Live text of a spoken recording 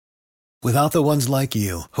Without the ones like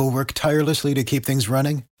you, who work tirelessly to keep things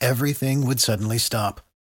running, everything would suddenly stop.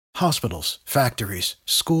 Hospitals, factories,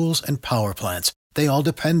 schools, and power plants, they all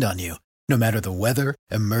depend on you. No matter the weather,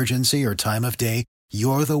 emergency, or time of day,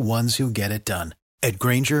 you're the ones who get it done. At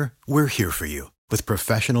Grainger, we're here for you with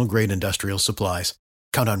professional-grade industrial supplies.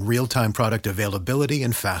 Count on real-time product availability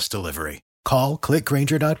and fast delivery. Call,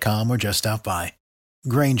 clickgrainger.com, or just stop by.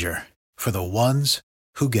 Grainger, for the ones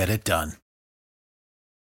who get it done.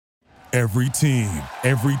 Every team,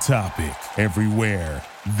 every topic, everywhere.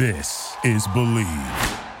 This is Believe.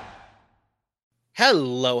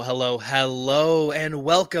 Hello, and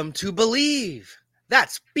welcome to Believe.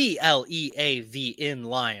 That's BLEAV in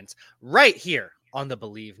Lions, right here on the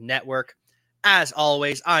Believe Network. As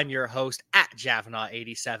always, I'm your host at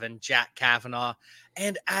Javanaugh87, Jack Kavanaugh.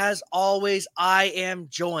 And as always, I am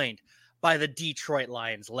joined by the Detroit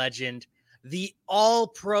Lions legend, the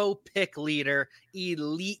all-pro pick leader,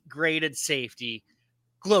 elite graded safety,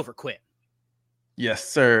 Glover Quinn. Yes,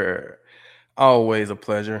 sir. Always a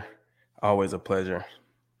pleasure. Always a pleasure.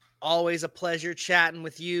 Always a pleasure chatting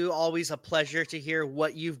with you. Always a pleasure to hear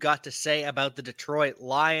what you've got to say about the Detroit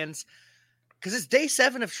Lions. Because it's day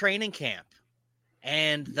 7 of training camp.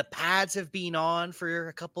 And the pads have been on for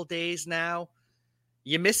a couple days now.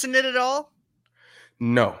 You missing it at all?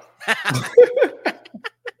 No.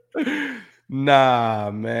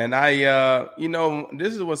 Nah, man.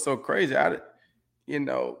 This is what's so crazy. When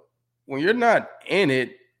you're not in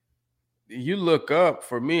it, you look up.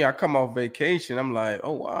 For me, I come off vacation. I'm like,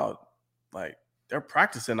 oh, wow. Like, they're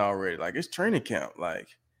practicing already. Like, it's training camp. Like,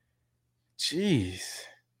 geez.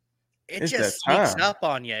 It just sneaks up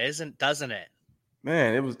on you, doesn't it?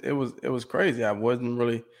 Man, it was crazy. I wasn't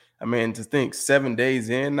really, to think 7 days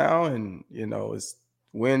in now, and it's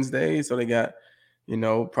Wednesday, so they got,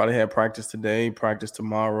 probably have practice today, practice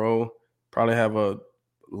tomorrow, probably have a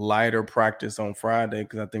lighter practice on Friday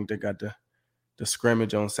because I think they got the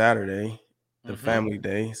scrimmage on Saturday, the family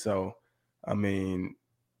day. So,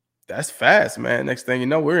 that's fast, man. Next thing you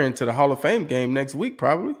know, we're into the Hall of Fame game next week,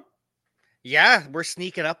 probably. Yeah, we're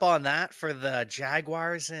sneaking up on that for the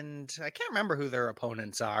Jaguars, and I can't remember who their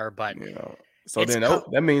opponents are, but so then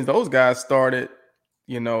that means those guys started,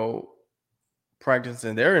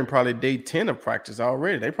 practicing. They're in probably day 10 of practice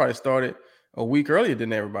already. They probably started a week earlier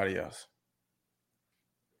than everybody else.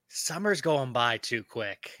 Summer's going by too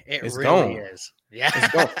quick. It's really gone. Is. Yeah.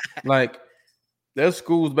 It's gone. Like, there's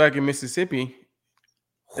schools back in Mississippi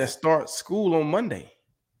that start school on Monday.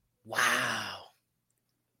 Wow.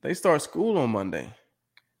 They start school on Monday,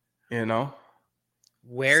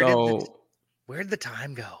 Where did the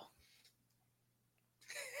time go?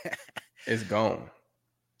 It's gone.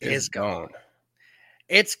 It's gone.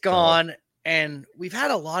 It's gone. And we've had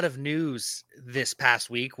a lot of news this past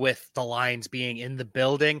week with the Lions being in the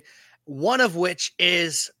building. One of which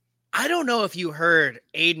is, I don't know if you heard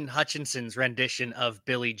Aiden Hutchinson's rendition of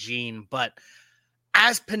Billie Jean, but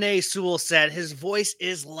as Penei Sewell said, his voice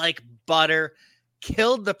is like butter.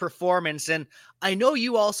 Killed the performance. And I know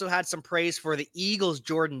you also had some praise for the Eagles'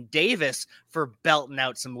 Jordan Davis for belting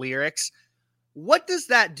out some lyrics. What does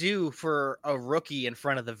that do for a rookie in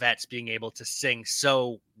front of the vets being able to sing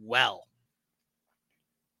so well?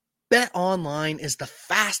 BetOnline is the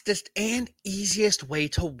fastest and easiest way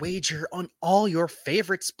to wager on all your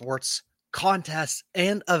favorite sports, contests,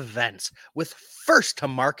 and events with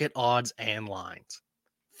first-to-market odds and lines.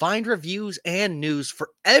 Find reviews and news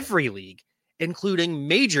for every league, including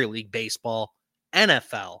Major League Baseball,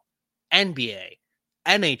 NFL, NBA,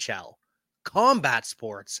 NHL, combat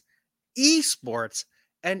sports, esports,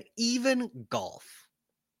 and even golf.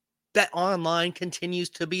 BetOnline continues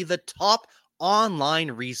to be the top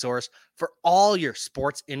online resource for all your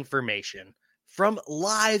sports information, from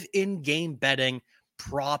live in-game betting,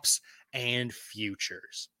 props, and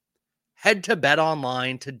futures. Head to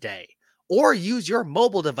BetOnline today, or use your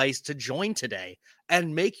mobile device to join today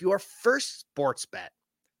and make your first sports bet.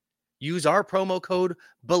 Use our promo code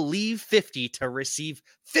BELIEVE50 to receive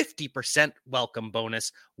 50% welcome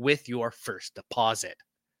bonus with your first deposit.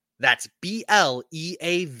 That's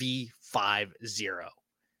BLEAV50.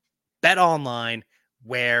 BetOnline,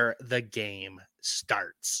 where the game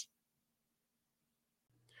starts.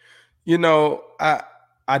 I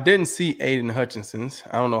didn't see Aiden Hutchinson's.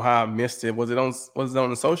 I don't know how I missed it. Was it on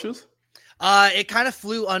the socials? It kind of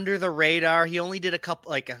flew under the radar. He only did a couple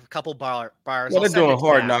bars. Well, they're doing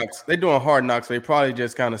Hard Knocks. They're doing Hard Knocks. So they're probably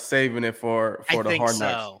just kind of saving it for the Hard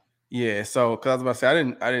Knocks. Yeah. So, because I was about to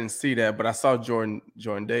say, I didn't see that, but I saw Jordan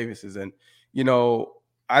Davis's, and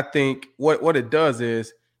I think what it does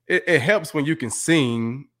is it helps when you can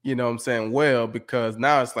sing. Well, because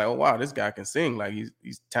now it's like, oh wow, this guy can sing. Like he's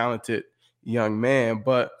talented young man.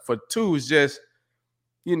 But for two, it's just,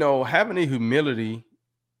 having the humility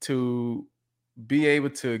to be able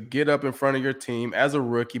to get up in front of your team as a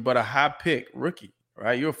rookie, but a high pick rookie,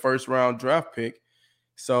 right? You're a first round draft pick.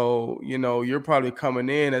 So, you're probably coming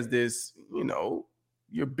in as this,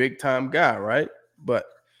 you're big time guy, right? But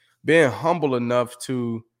being humble enough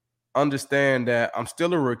to understand that I'm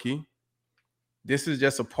still a rookie. This is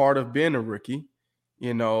just a part of being a rookie,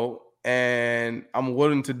 and I'm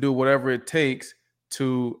willing to do whatever it takes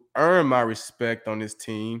to earn my respect on this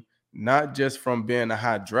team, not just from being a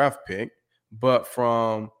high draft pick, but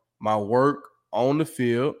from my work on the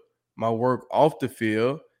field, my work off the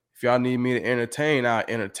field. If y'all need me to entertain, I'll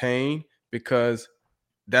entertain, because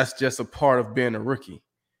that's just a part of being a rookie.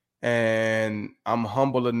 And I'm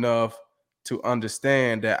humble enough to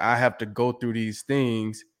understand that I have to go through these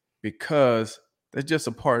things because that's just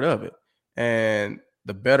a part of it. And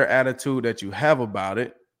the better attitude that you have about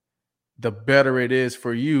it, the better it is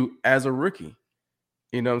for you as a rookie.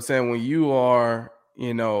 You know what I'm saying? When you are,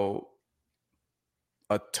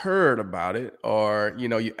 a turd about it, or,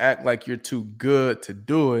 you act like you're too good to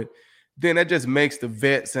do it, then that just makes the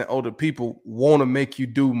vets and older people want to make you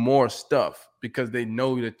do more stuff because they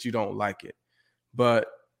know that you don't like it. But,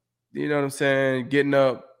 you know what I'm saying? Getting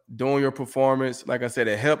up, doing your performance, like I said,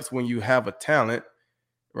 it helps when you have a talent,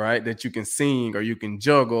 right? That you can sing, or you can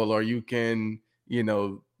juggle, or you can,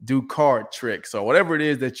 do card tricks, or whatever it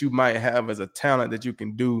is that you might have as a talent that you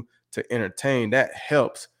can do to entertain. That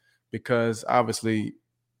helps because obviously,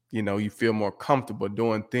 you feel more comfortable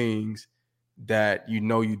doing things that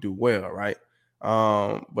you do well, right?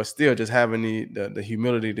 But still just having the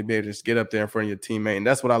humility to be able to just get up there in front of your teammate. And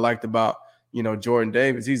that's what I liked about, Jordan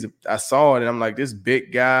Davis. I saw it and I'm like, this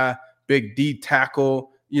big guy, big D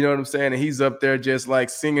tackle, you know what I'm saying? And he's up there just like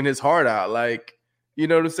singing his heart out. Like, you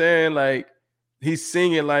know what I'm saying? Like he's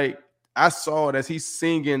singing, like I saw it as he's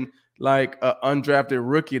singing like an undrafted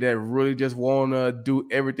rookie that really just want to do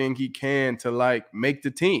everything he can to like make the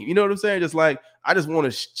team. You know what I'm saying? Just like, I just want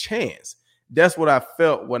a chance. That's what I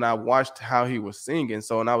felt when I watched how he was singing.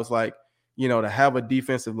 So, and I was like, to have a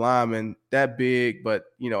defensive lineman that big, but,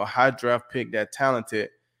 a high draft pick that talented,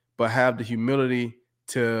 but have the humility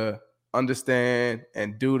to understand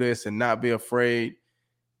and do this and not be afraid.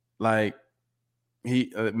 Like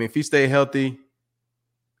if he stay healthy,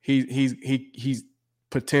 he's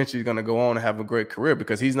potentially going to go on and have a great career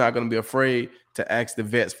because he's not going to be afraid to ask the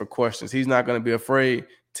vets for questions. He's not going to be afraid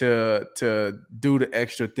to do the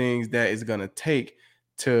extra things that is going to take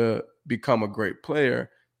to become a great player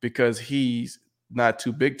because he's not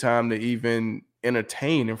too big time to even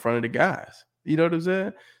entertain in front of the guys. You know what I'm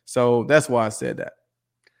saying? So that's why I said that.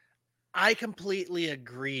 I completely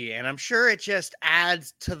agree. And I'm sure it just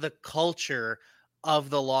adds to the culture of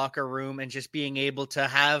the locker room and just being able to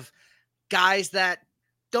have guys that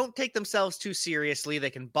don't take themselves too seriously. They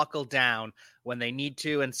can buckle down when they need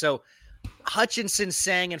to. And so Hutchinson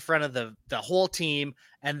sang in front of the whole team,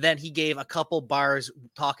 and then he gave a couple bars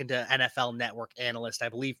talking to NFL Network analyst, I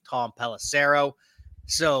believe Tom Pelissero.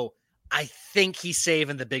 So I think he's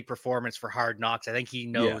saving the big performance for Hard Knocks. I think he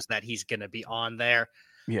knows that he's going to be on there.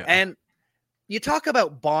 Yeah. And you talk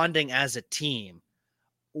about bonding as a team.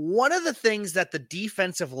 One of the things that the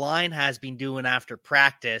defensive line has been doing after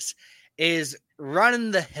practice is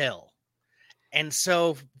running the hill. And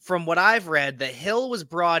so from what I've read, the hill was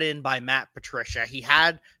brought in by Matt Patricia. He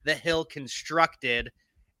had the hill constructed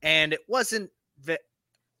and it wasn't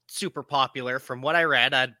super popular from what I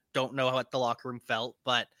read. I don't know what the locker room felt,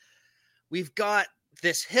 but we've got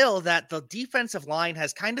this hill that the defensive line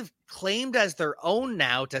has kind of claimed as their own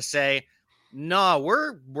now to say, no,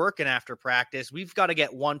 we're working after practice. We've got to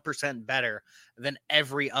get 1% better than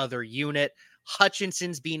every other unit.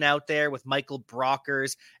 Hutchinson's been out there with Michael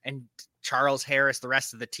Brockers and Charles Harris, the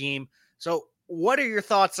rest of the team. So what are your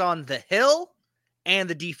thoughts on the hill and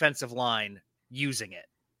the defensive line using it?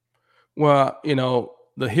 Well,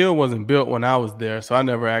 the hill wasn't built when I was there, so I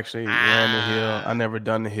never actually ran the hill. I never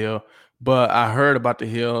done the hill, but I heard about the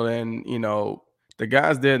hill, and the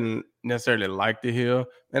guys didn't necessarily like the hill.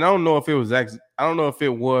 And I don't know if it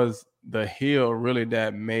was the hill really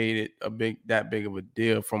that made it that big of a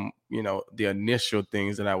deal from the initial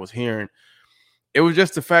things that I was hearing. It was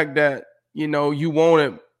just the fact that you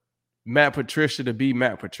wanted Matt Patricia to be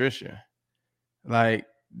Matt Patricia. Like,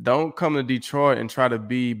 don't come to Detroit and try to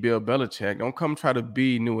be Bill Belichick. Don't come try to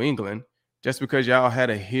be New England. Just because y'all had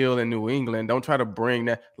a hill in New England, don't try to bring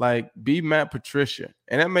that. Like, be Matt Patricia.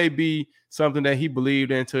 And that may be something that he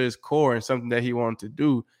believed into his core and something that he wanted to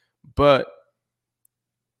do. But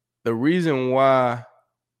the reason why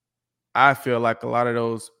I feel like a lot of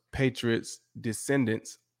those Patriots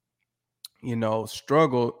descendants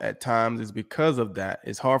struggle at times is because of that.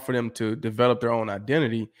 It's hard for them to develop their own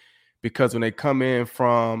identity because when they come in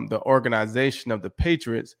from the organization of the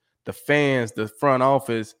Patriots, the fans, the front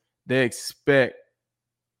office, they expect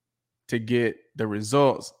to get the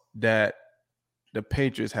results that the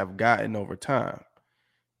Patriots have gotten over time.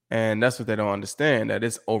 And that's what they don't understand, that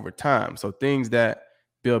it's over time. So things that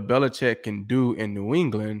Bill Belichick can do in New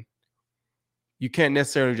England, you can't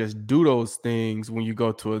necessarily just do those things when you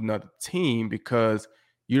go to another team because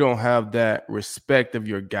you don't have that respect of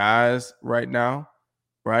your guys right now,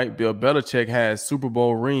 right? Bill Belichick has Super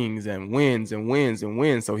Bowl rings and wins and wins and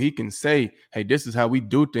wins. So he can say, hey, this is how we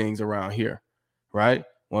do things around here, right?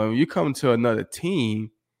 When you come to another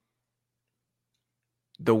team,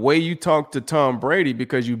 the way you talk to Tom Brady,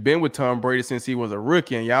 because you've been with Tom Brady since he was a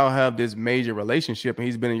rookie and y'all have this major relationship and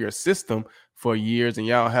he's been in your system for years and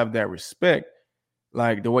y'all have that respect,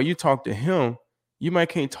 like the way you talk to him, you might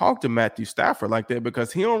can't talk to Matthew Stafford like that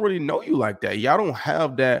because he don't really know you like that. Y'all don't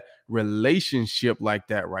have that relationship like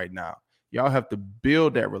that right now. Y'all have to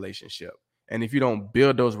build that relationship. And if you don't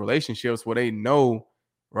build those relationships where they know,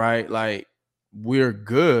 right, like we're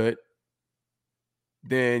good,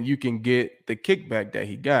 then you can get the kickback that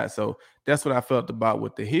he got. So that's what I felt about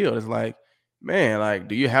with the Hill. It's like, man, like,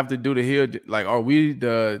 do you have to do the Hill? Like, are we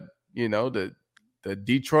the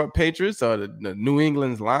Detroit Patriots or the New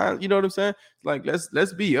England's Lions? You know what I'm saying? It's like,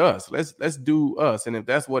 let's be us. Let's do us. And if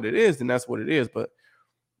that's what it is, then that's what it is. But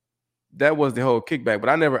that was the whole kickback. But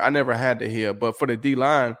I never had the Hill. But for the D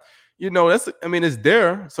line, it's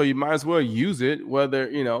there. So you might as well use it, whether,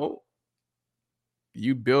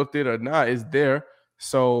 you built it or not, it's there.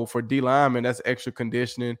 So for D lineman, that's extra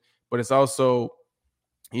conditioning, but it's also,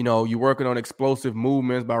 you're working on explosive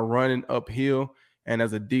movements by running uphill. And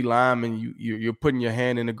as a D lineman, you're putting your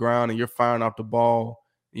hand in the ground and you're firing off the ball,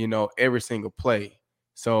 every single play.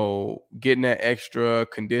 So getting that extra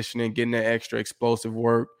conditioning, getting that extra explosive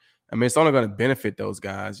work, it's only going to benefit those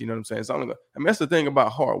guys. You know what I'm saying? That's the thing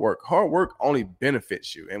about hard work. Hard work only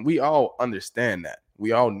benefits you. And we all understand that.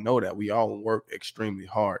 We all know that. We all work extremely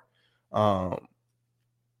hard.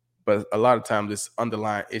 But a lot of times it's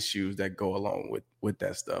underlying issues that go along with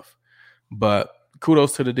that stuff. But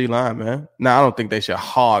kudos to the D-line, man. Now, I don't think they should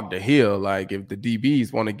hog the Hill. Like, if the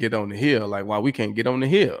DBs want to get on the Hill, like, why we can't get on the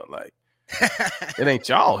Hill? Like, it ain't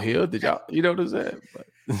y'all Hill. Did y'all, you know what I'm saying? But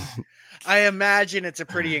I imagine it's a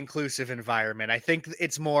pretty inclusive environment. I think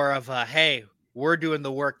it's more of a, hey, we're doing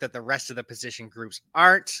the work that the rest of the position groups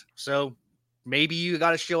aren't. So maybe you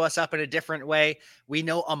got to show us up in a different way. We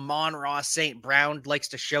know Amon-Ra St. Brown likes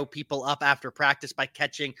to show people up after practice by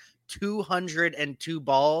catching 202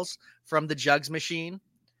 balls from the jugs machine.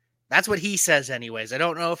 That's what he says anyways. I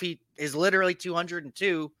don't know if he is literally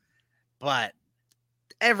 202, but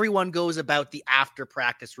everyone goes about the after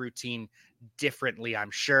practice routine differently,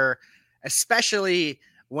 I'm sure, especially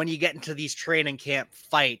when you get into these training camp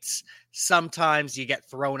fights. Sometimes you get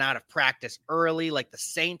thrown out of practice early, like the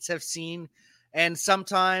Saints have seen. And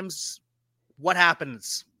sometimes what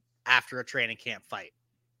happens after a training camp fight?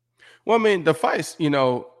 Well, the fights, I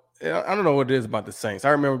don't know what it is about the Saints.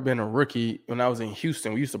 I remember being a rookie when I was in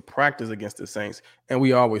Houston. We used to practice against the Saints, and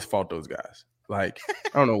we always fought those guys. Like,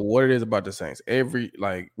 I don't know what it is about the Saints.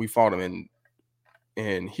 We fought them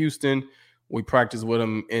in Houston. We practiced with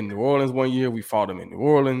them in New Orleans one year. We fought them in New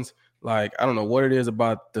Orleans. Like, I don't know what it is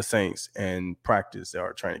about the Saints and practice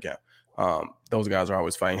or training camp. Those guys are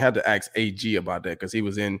always fighting. Had to ask AG about that because he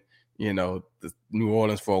was in, the New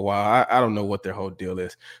Orleans for a while. I don't know what their whole deal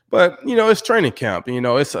is. But, it's training camp.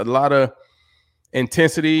 It's a lot of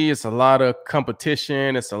intensity. It's a lot of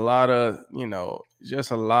competition. It's a lot of,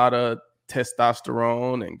 just a lot of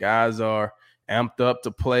testosterone, and guys are amped up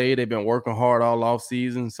to play. They've been working hard all off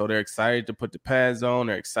season, so they're excited to put the pads on.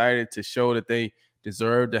 They're excited to show that they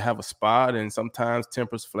deserve to have a spot, and sometimes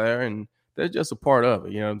tempers flare, and they're just a part of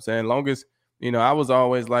it. You know what I'm saying? Long as, I was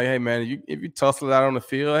always like, hey, man, if you tussle it out on the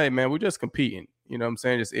field, hey, man, we're just competing. You know what I'm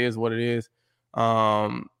saying? It just is what it is.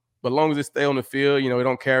 But as long as it stay on the field, it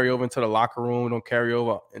don't carry over into the locker room, don't carry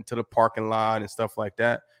over into the parking lot and stuff like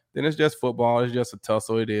that, then it's just football. It's just a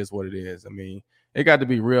tussle. It is what it is. It got to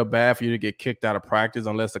be real bad for you to get kicked out of practice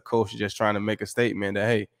unless the coach is just trying to make a statement that,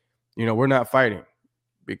 hey, we're not fighting.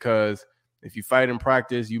 Because if you fight in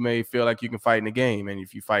practice, you may feel like you can fight in the game. And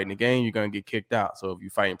if you fight in the game, you're going to get kicked out. So if you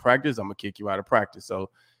fight in practice, I'm going to kick you out of practice. So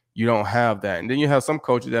you don't have that. And then you have some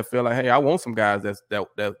coaches that feel like, hey, I want some guys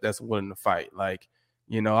that's willing to fight. Like,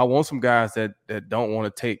 I want some guys that don't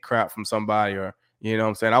want to take crap from somebody, or, what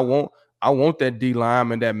I'm saying? I want that D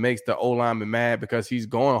lineman that makes the O lineman mad because he's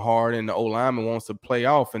going hard and the O lineman wants to play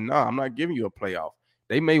off. And no, I'm not giving you a playoff.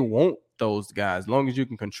 They may want those guys. As long as you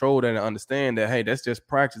can control that and understand that, hey, that's just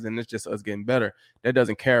practice and it's just us getting better. That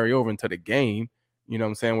doesn't carry over into the game. You know what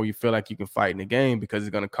I'm saying? Where you feel like you can fight in the game because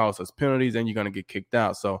it's going to cost us penalties and you're going to get kicked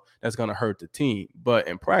out. So that's going to hurt the team. But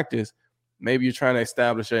in practice, maybe you're trying to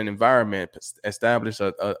establish an environment, establish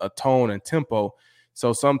a tone and tempo.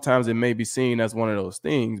 So sometimes it may be seen as one of those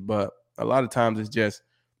things, but a lot of times it's just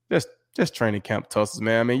training camp tussles,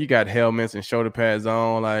 man. I mean, you got helmets and shoulder pads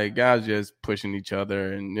on, like guys just pushing each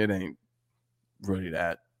other, and it ain't really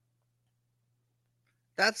that.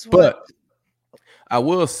 That's what. But I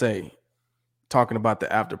will say, talking about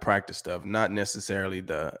the after practice stuff, not necessarily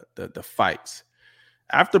the fights.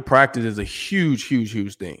 After practice is a huge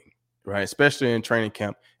thing, right? Especially in training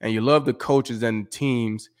camp. And you love the coaches and the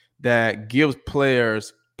teams that gives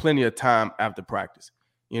players plenty of time after practice.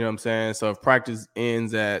 You know what I'm saying? So if practice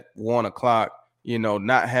ends at 1:00,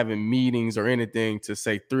 not having meetings or anything to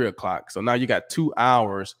say 3:00. So now you got 2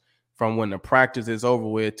 hours from when the practice is over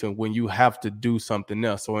with to when you have to do something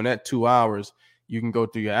else. So in that 2 hours, you can go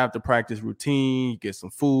through your after practice routine, get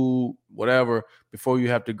some food, whatever, before you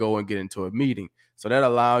have to go and get into a meeting. So that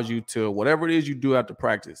allows you to, whatever it is you do after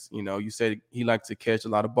practice, you said he likes to catch a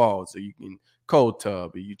lot of balls. So you can cold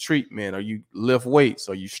tub, or you treatment, or you lift weights,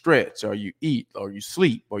 or you stretch, or you eat, or you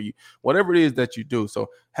sleep, or you, whatever it is that you do. So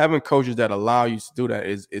having coaches that allow you to do that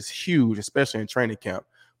is huge, especially in training camp.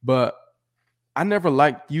 But I never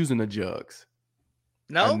liked using the jugs.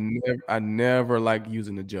 No? I never liked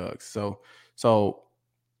using the jugs. So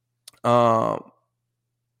when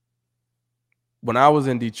I was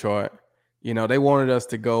in Detroit, they wanted us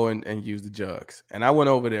to go and use the jugs. And I went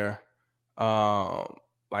over there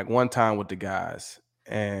like one time with the guys,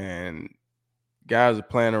 and guys are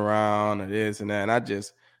playing around and this and that. And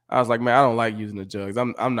I was like, man, I don't like using the jugs.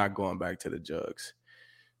 I'm not going back to the jugs.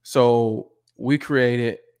 So we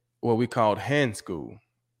created what we called hand school,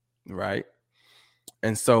 right?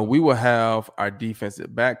 And so we will have our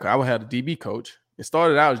defensive back. I would have the DB coach. It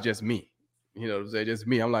started out as just me, just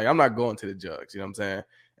me. I'm like, I'm not going to the jugs, you know what I'm saying?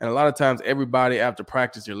 And a lot of times everybody after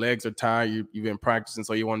practice, your legs are tired. You've been practicing,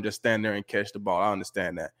 so you want to just stand there and catch the ball. I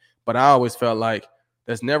understand that. But I always felt like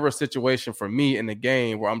there's never a situation for me in the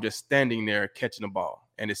game where I'm just standing there catching the ball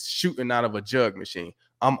and it's shooting out of a jug machine.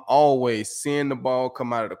 I'm always seeing the ball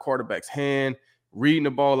come out of the quarterback's hand, reading the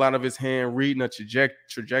ball out of his hand, reading a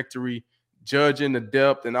trajectory, judging the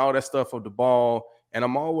depth and all that stuff of the ball. And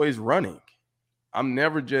I'm always running. I'm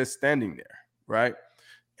never just standing there, right?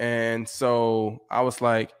 And so I was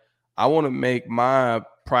like, I want to make my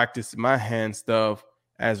practice, my hand stuff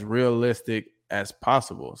as realistic as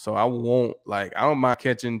possible. So I don't mind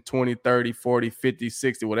catching 20, 30, 40, 50,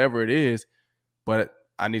 60, whatever it is, but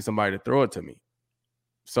I need somebody to throw it to me.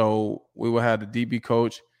 So we would have the DB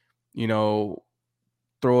coach,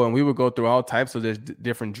 throw, and we would go through all types of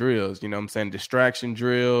different drills, distraction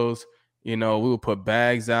drills. We would put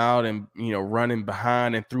bags out and, running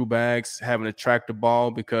behind and through bags, having to track the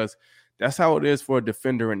ball, because that's how it is for a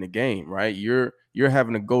defender in the game, right? You're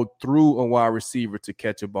having to go through a wide receiver to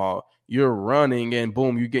catch a ball. You're running and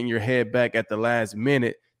boom, you're getting your head back at the last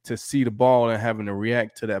minute to see the ball and having to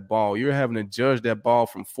react to that ball. You're having to judge that ball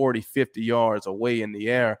from 40, 50 yards away in the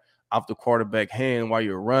air off the quarterback hand while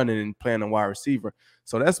you're running and playing a wide receiver.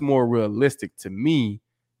 So that's more realistic to me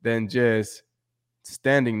than just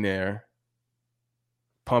standing there,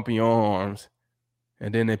 pumping your arms,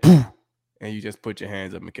 and then they poof, and you just put your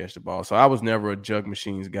hands up and catch the ball. So I was never a jug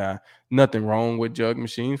machines guy. Nothing wrong with jug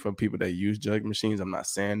machines for people that use jug machines. I'm not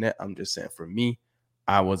saying that. I'm just saying for me,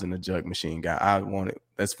 I wasn't a jug machine guy.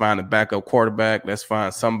 Let's find a backup quarterback. Let's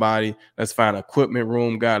find somebody. Let's find an equipment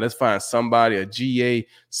room guy. Let's find somebody, a GA,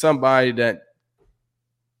 somebody that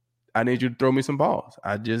I need you to throw me some balls.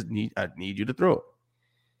 I need you to throw it.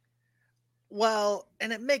 Well,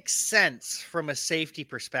 and it makes sense from a safety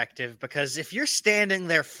perspective, because if you're standing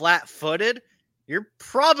there flat-footed, you're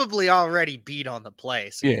probably already beat on the play.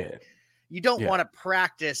 So yeah. You don't want to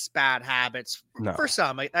practice bad habits. No. For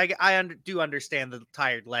some. I do understand the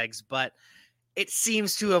tired legs, but it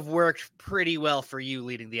seems to have worked pretty well for you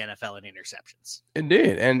leading the NFL in interceptions. It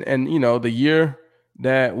did. And the year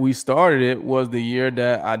that we started it was the year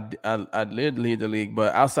that I did lead the league.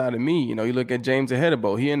 But outside of me, you look at James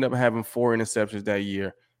Ahedebo. He ended up having 4 interceptions that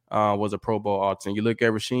year, was a Pro Bowl All-Time. You look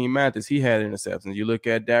at Rasheem Mathis, he had interceptions. You look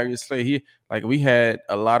at Darius Slay, we had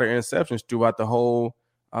a lot of interceptions throughout the whole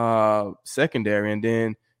secondary. And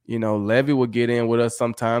then, Levy would get in with us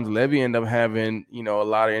sometimes. Levy ended up having, a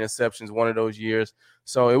lot of interceptions one of those years.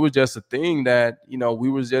 So it was just a thing that, we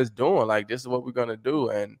was just doing, like, this is what we're going to do.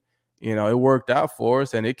 And, it worked out for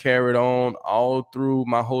us, and it carried on all through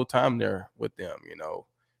my whole time there with them,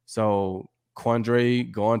 So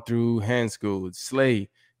Quandre going through hand school, Slay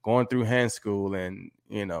going through hand school, and,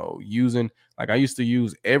 using, like, I used to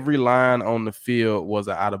use every line on the field was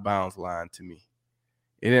an out of bounds line to me.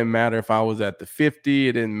 It didn't matter if I was at the 50.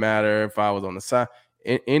 It didn't matter if I was on the side.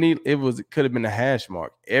 It could have been a hash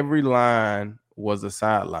mark. Every line was a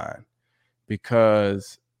sideline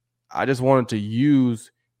because I just wanted to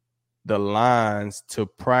use the lines to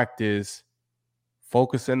practice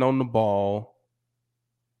focusing on the ball,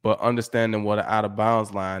 but understanding what an out of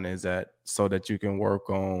bounds line is at so that you can work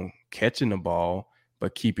on catching the ball,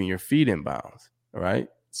 but keeping your feet in bounds, right?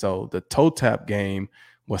 So the toe tap game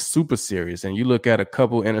was super serious. And you look at a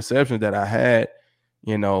couple interceptions that I had,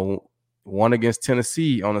 one against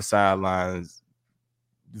Tennessee on the sidelines,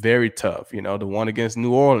 very tough. The one against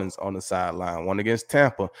New Orleans on the sideline, one against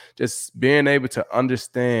Tampa, just being able to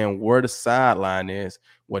understand where the sideline is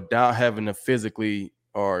without having to physically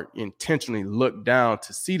or intentionally look down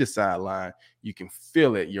to see the sideline. You can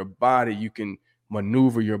feel it, your body, you can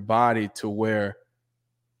maneuver your body to where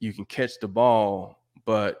you can catch the ball,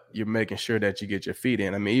 but you're making sure that you get your feet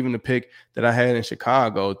in. I mean, even the pick that I had in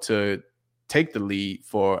Chicago to take the lead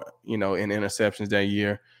for, in interceptions that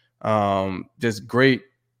year, just great,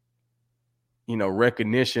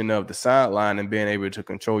 recognition of the sideline and being able to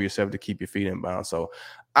control yourself to keep your feet in bounds. So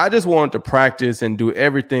I just wanted to practice and do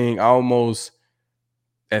everything almost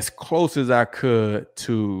as close as I could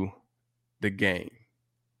to the game.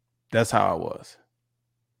 That's how I was.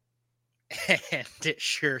 And it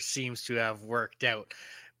sure seems to have worked out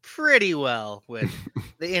pretty well with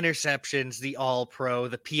the interceptions, the All-Pro,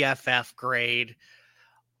 the PFF grade.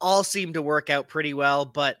 All seem to work out pretty well,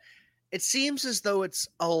 but it seems as though it's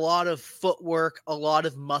a lot of footwork, a lot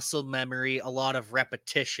of muscle memory, a lot of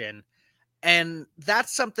repetition. And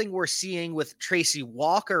that's something we're seeing with Tracy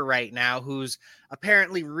Walker right now, who's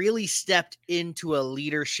apparently really stepped into a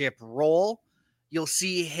leadership role. You'll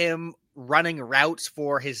see him running routes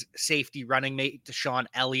for his safety running mate, Deshaun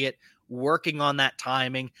Elliott, working on that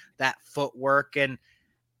timing, that footwork. And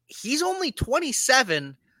he's only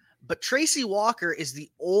 27, but Tracy Walker is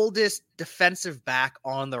the oldest defensive back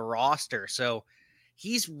on the roster. So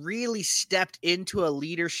he's really stepped into a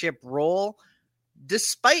leadership role,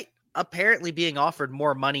 despite apparently being offered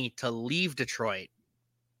more money to leave Detroit.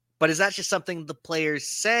 But is that just something the players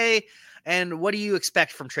say? And what do you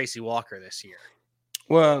expect from Tracy Walker this year?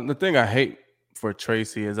 Well, the thing I hate for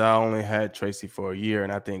Tracy is I only had Tracy for a year,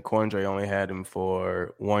 and I think Quandre only had him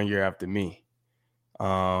for 1 year after me.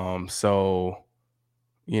 So,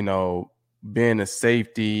 being a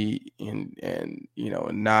safety and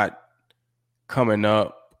not coming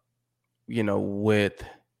up, with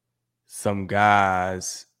some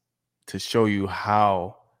guys to show you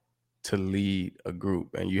how to lead a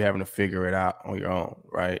group, and you having to figure it out on your own,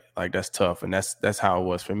 right? Like, that's tough. And that's how it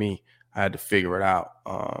was for me. I had to figure it out.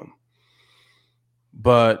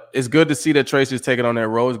 But it's good to see that Tracy's taking on that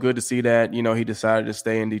role. It's good to see that, he decided to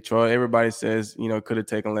stay in Detroit. Everybody says, could have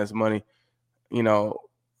taken less money.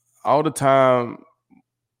 All the time,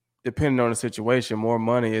 depending on the situation, more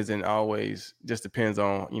money isn't always, just depends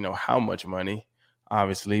on, how much money,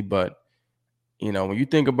 obviously. But, when you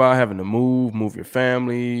think about having to move your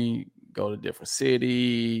family, go to a different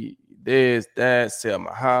city, this, that, sell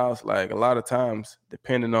my house, like a lot of times,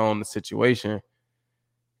 depending on the situation,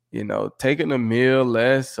 taking $1 million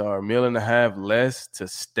less or $1.5 million less to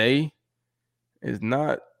stay is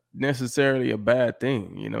not necessarily a bad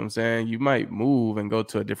thing. You know what I'm saying? You might move and go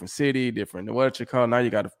to a different city, different what you call. Now you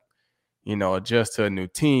got to, adjust to a new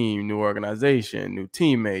team, new organization, new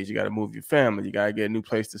teammates. You got to move your family. You got to get a new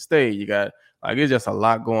place to stay. You got, it's just a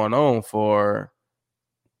lot going on for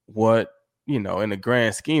what, in the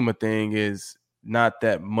grand scheme of thing is not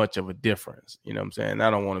that much of a difference. You know what I'm saying? I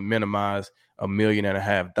don't want to minimize $1.5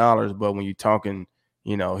 million, but when you're talking,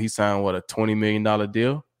 he signed a $20 million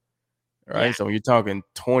deal, right? Yeah. So when you're talking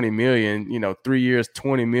 20 million, 3 years,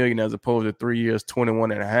 20 million, as opposed to 3 years,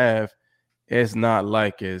 21.5, it's not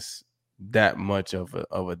like it's that much of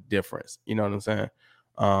a difference. You know what I'm saying?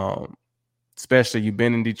 Especially you've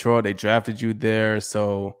been in Detroit, they drafted you there.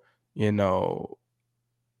 So,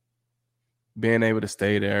 being able to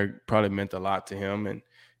stay there probably meant a lot to him. And,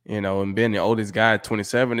 and being the oldest guy at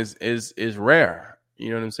 27 is rare. You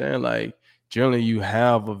know what I'm saying? Like, generally you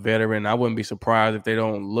have a veteran. I wouldn't be surprised if they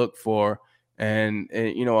don't look for an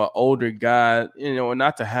older guy,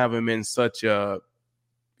 not to have him in such a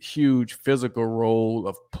huge physical role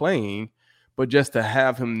of playing, but just to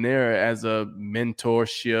have him there as a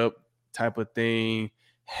mentorship type of thing,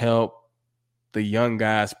 help the young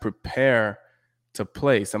guys prepare to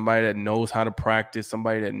play. Somebody that knows how to practice,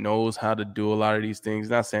 somebody that knows how to do a lot of these things.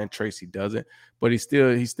 Not saying Tracy doesn't, but he's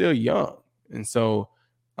still young, And so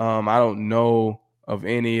I don't know of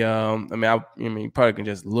any. You probably can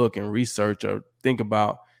just look and research or think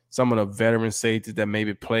about some of the veteran safeties that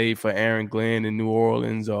maybe played for Aaron Glenn in New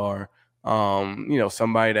Orleans, or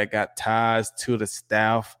somebody that got ties to the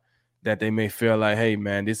staff that they may feel like, hey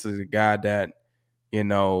man, this is a guy that,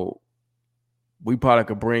 we probably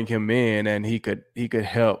could bring him in and he could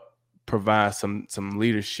help provide some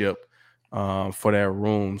leadership for that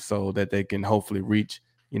room so that they can hopefully reach,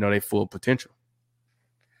 their full potential.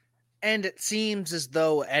 And it seems as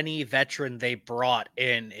though any veteran they brought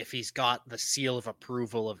in, if he's got the seal of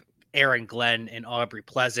approval of Aaron Glenn and Aubrey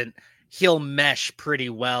Pleasant, he'll mesh pretty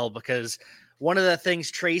well, because one of the things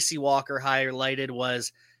Tracy Walker highlighted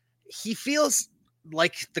was he feels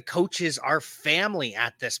like the coaches are family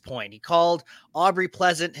at this point. He called Aubrey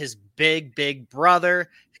Pleasant his big brother.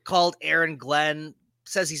 He called Aaron Glenn,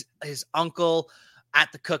 says he's his uncle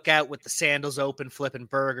at the cookout with the sandals open, flipping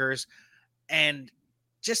burgers, and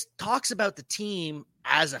just talks about the team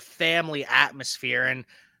as a family atmosphere. And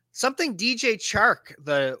something DJ Chark,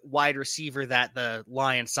 the wide receiver that the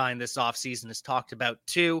Lions signed this offseason, has talked about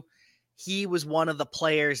too. He was one of the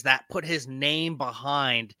players that put his name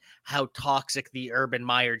behind how toxic the Urban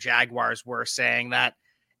Meyer Jaguars were, saying that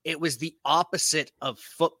it was the opposite of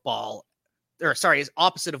football, is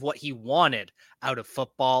opposite of what he wanted out of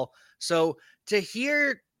football. So to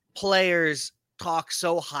hear players talk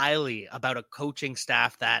so highly about a coaching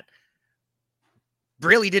staff that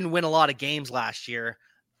really didn't win a lot of games last year,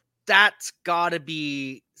 it's got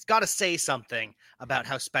to say something about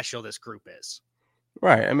how special this group is.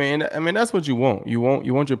 Right. I mean, that's what you want. You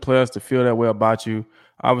want your players to feel that way about you.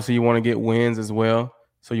 Obviously, you want to get wins as well.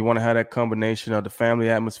 So you want to have that combination of the family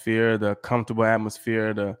atmosphere, the comfortable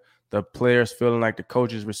atmosphere, the players feeling like the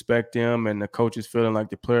coaches respect them, and the coaches feeling like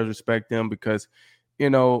the players respect them. Because,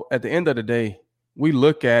 at the end of the day, we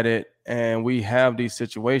look at it and we have these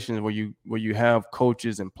situations where you have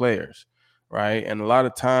coaches and players, right? And a lot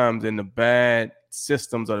of times in the bad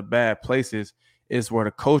systems or the bad places is where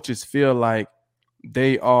the coaches feel like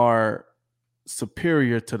they are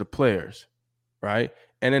superior to the players, right?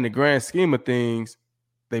 And in the grand scheme of things,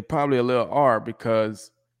 they probably a little are,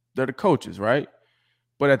 because they're the coaches, right?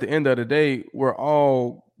 But at the end of the day, we're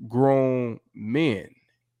all grown men.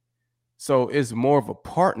 So it's more of a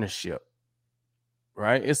partnership,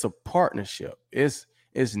 right? It's a partnership. It's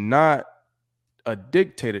not a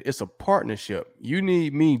dictator. It's a partnership. You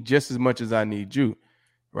need me just as much as I need you,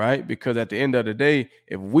 right? Because at the end of the day,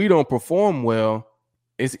 if we don't perform well,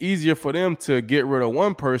 it's easier for them to get rid of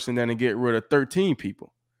one person than to get rid of 13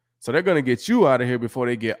 people. So they're going to get you out of here before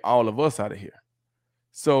they get all of us out of here.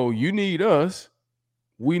 So you need us.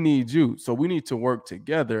 We need you. So we need to work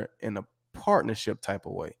together in a partnership type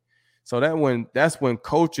of way. So that's when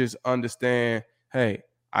coaches understand, hey,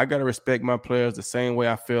 I got to respect my players the same way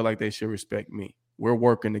I feel like they should respect me. We're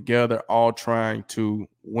working together, all trying to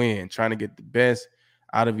win, trying to get the best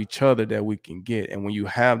out of each other that we can get. And when you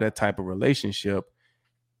have that type of relationship,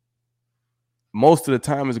 most of the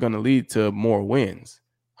time it's going to lead to more wins.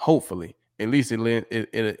 Hopefully, at least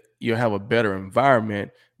you'll have a better environment,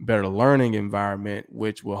 better learning environment,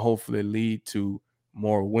 which will hopefully lead to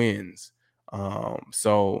more wins.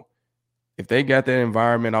 So if they got that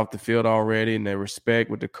environment off the field already and they respect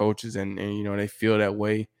with the coaches and they feel that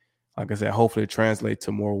way, like I said, hopefully it translates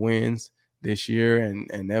to more wins this year,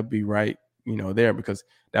 and they'll be right, there, because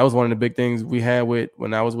that was one of the big things we had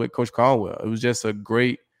when I was with Coach Caldwell. It was just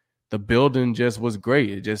the building just was great.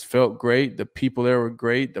 It just felt great. The people there were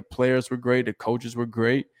great. The players were great. The coaches were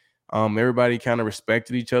great. Everybody kind of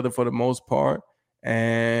respected each other for the most part.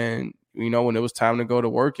 And, when it was time to go to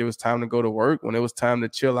work, it was time to go to work. When it was time to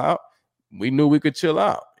chill out, we knew we could chill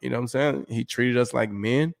out. You know what I'm saying? He treated us like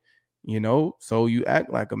men, so you act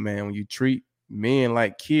like a man. When you treat men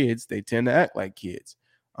like kids, they tend to act like kids.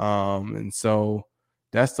 And so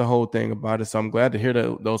that's the whole thing about it. So I'm glad to hear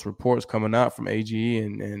those reports coming out from AGE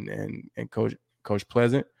and Coach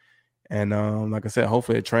Pleasant. And like I said,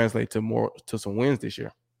 hopefully it translates to some wins this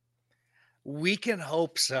year. We can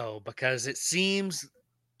hope so, because it seems,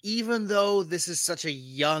 even though this is such a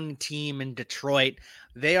young team in Detroit,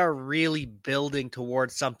 they are really building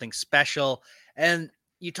towards something special. And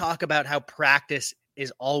you talk about how practice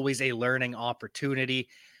is always a learning opportunity.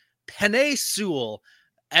 Penei Sewell,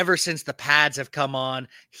 ever since the pads have come on,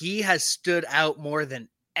 he has stood out more than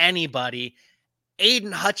anybody.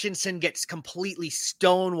 Aiden Hutchinson gets completely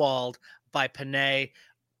stonewalled by Penei.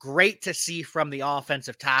 Great to see from the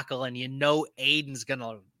offensive tackle, and Aiden's going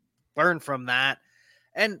to learn from that.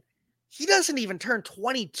 And he doesn't even turn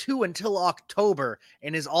 22 until October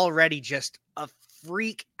and is already just a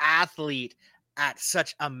freak athlete at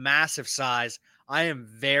such a massive size. I am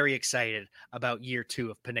very excited about year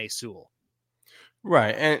 2 of Penei Sewell.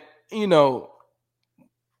 Right. And,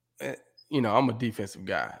 I'm a defensive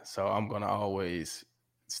guy, so I'm going to always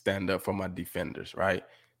stand up for my defenders, right?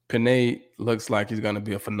 Penei looks like he's going to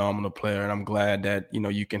be a phenomenal player, and I'm glad that,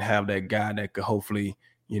 you can have that guy that could hopefully,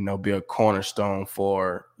 be a cornerstone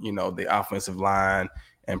for, the offensive line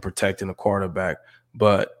and protecting the quarterback.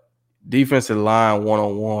 But defensive line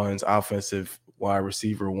one-on-ones, offensive wide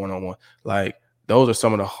receiver one-on-one, like those are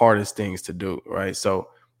some of the hardest things to do, right? So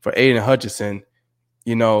for Aiden Hutchinson,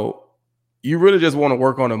 you really just want to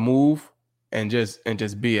work on a move and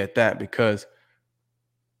just be at that, because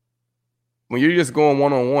when you're just going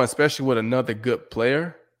one-on-one, especially with another good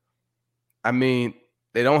player, I mean,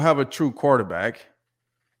 they don't have a true quarterback.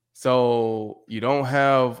 So you don't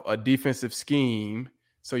have a defensive scheme.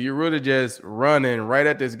 So you're really just running right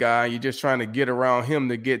at this guy. You're just trying to get around him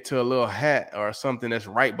to get to a little hat or something that's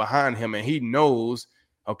right behind him. And he knows,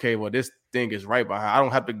 okay, well, this thing is right behind. I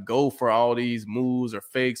don't have to go for all these moves or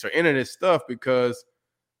fakes or any of this stuff, because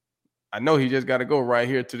I know he just got to go right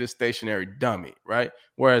here to this stationary dummy, right?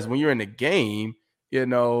 Whereas when you're in the game,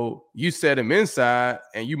 you set him inside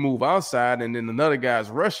and you move outside, and then another guy's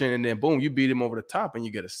rushing, and then boom, you beat him over the top and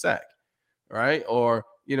you get a sack, right? Or,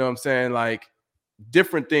 what I'm saying, like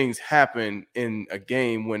different things happen in a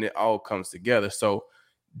game when it all comes together. So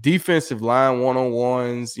defensive line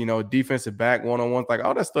one-on-ones, defensive back one-on-ones, like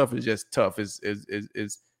all that stuff is just tough.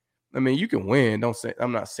 I mean, you can win.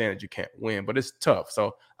 I'm not saying that you can't win, but it's tough.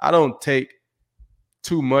 So I don't take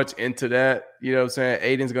too much into that. You know what I'm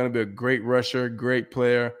saying? Aiden's going to be a great rusher, great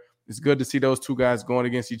player. It's good to see those two guys going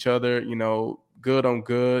against each other, good on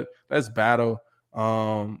good. Let's battle.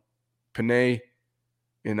 Penei,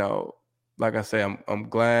 like I say, I'm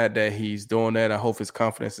glad that he's doing that. I hope his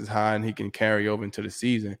confidence is high and he can carry over into the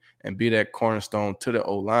season and be that cornerstone to the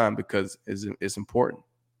O-line, because it's important.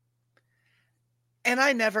 And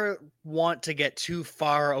I never want to get too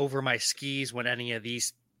far over my skis when any of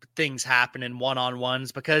these things happen in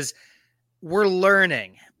one-on-ones, because we're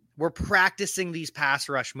learning. We're practicing these pass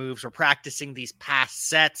rush moves. We're practicing these pass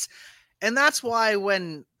sets. And that's why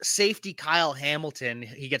when safety Kyle Hamilton,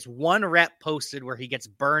 he gets one rep posted where he gets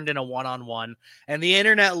burned in a one-on-one and the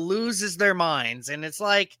internet loses their minds. And it's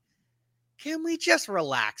like, can we just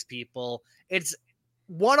relax, people? It's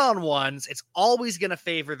one-on-ones. It's always going to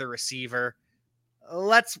favor the receiver.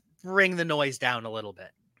 Let's bring the noise down a little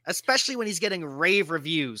bit, especially when he's getting rave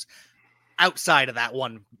reviews outside of that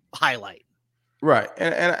one highlight. Right.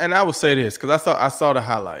 And I will say this, because I saw the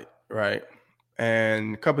highlight, right?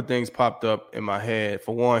 And a couple of things popped up in my head.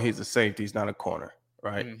 For one, he's a safety. He's not a corner,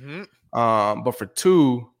 right? Mm-hmm. But for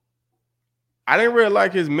two, I didn't really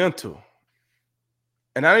like his mental.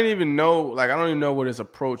 And I didn't even know, I don't even know what his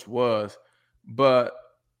approach was. But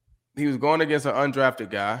he was going against an undrafted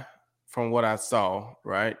guy from what I saw,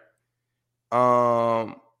 right?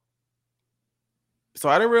 So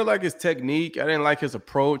I didn't really like his technique. I didn't like his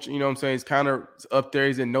approach. You know what I'm saying? He's kind of up there.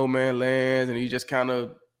 He's in no man lands, and he's just kind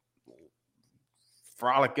of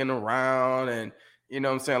frolicking around, and you know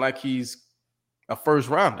what I'm saying, like he's a first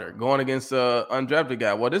rounder going against an undrafted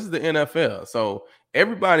guy. Well, this is the NFL, so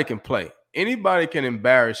everybody can play. Anybody can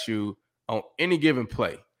embarrass you on any given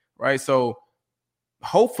play, right? So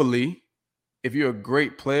hopefully, if you're a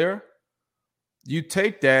great player, you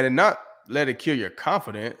take that and not let it kill your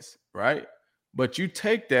confidence, right? But you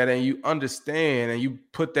take that and you understand and you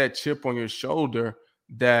put that chip on your shoulder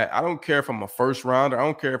that I don't care if I'm a first rounder. I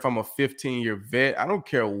don't care if I'm a 15-year vet. I don't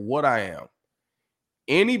care what I am.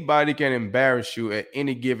 Anybody can embarrass you at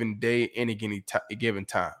any given day, any given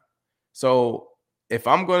time. So if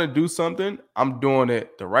I'm going to do something, I'm doing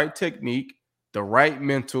it the right technique, the right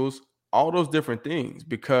mentals, all those different things.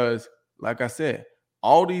 Because like I said,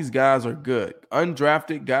 all these guys are good.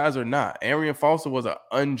 Undrafted guys are not. Arian Foster was an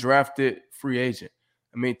undrafted free agent.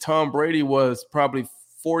 I mean, Tom Brady was probably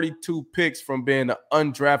 42 picks from being an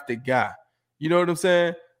undrafted guy. You know what I'm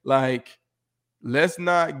saying? Like, let's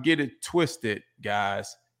not get it twisted,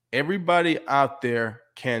 guys. Everybody out there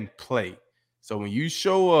can play. So when you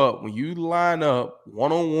show up, when you line up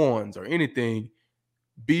one-on-ones or anything,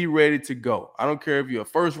 be ready to go. I don't care if you're a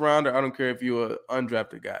first rounder. I don't care if you're an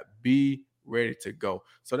undrafted guy. Be ready to go.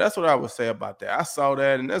 So that's what I would say about that. I saw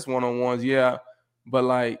that, and that's one-on-ones, yeah. But,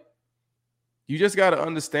 like, you just got to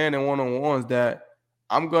understand in one-on-ones that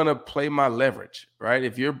I'm going to play my leverage, right?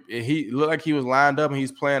 If he looked like he was lined up and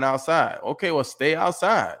he's playing outside. Okay, well, stay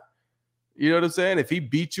outside. You know what I'm saying? If he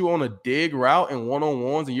beat you on a dig route in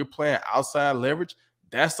one-on-ones and you're playing outside leverage,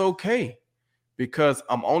 that's okay. Because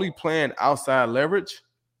I'm only playing outside leverage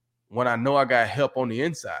when I know I got help on the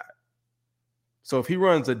inside. So if he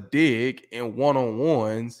runs a dig in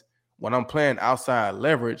one-on-ones when I'm playing outside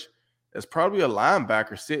leverage, there's probably a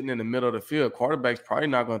linebacker sitting in the middle of the field. Quarterback's probably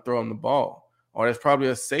not going to throw him the ball. Or there's probably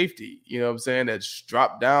a safety, you know what I'm saying, that's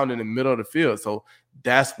dropped down in the middle of the field. So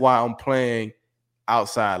that's why I'm playing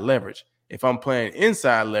outside leverage. If I'm playing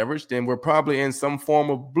inside leverage, then we're probably in some form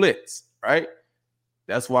of blitz, right?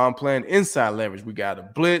 That's why I'm playing inside leverage. We got a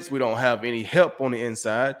blitz. We don't have any help on the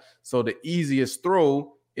inside. So the easiest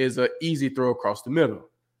throw is an easy throw across the middle.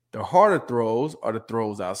 The harder throws are the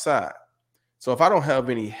throws outside. So if I don't have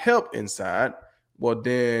any help inside, well,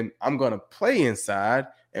 then I'm going to play inside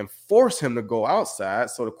and force him to go outside.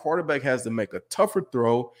 So the quarterback has to make a tougher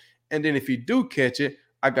throw. And then if he do catch it,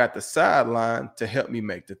 I got the sideline to help me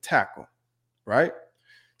make the tackle, right?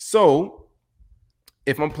 So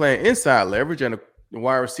if I'm playing inside leverage and the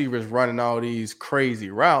wide receiver is running all these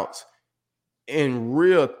crazy routes, in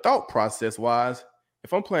real thought process wise,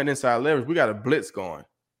 if I'm playing inside leverage, we got a blitz going.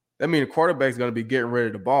 That means the quarterback's going to be getting rid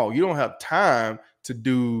of the ball. You don't have time to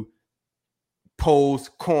do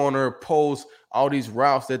post, corner, post, all these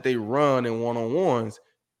routes that they run in one-on-ones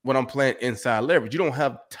when I'm playing inside leverage. You don't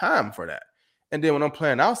have time for that. And then when I'm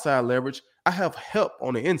playing outside leverage, I have help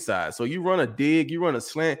on the inside. So you run a dig, you run a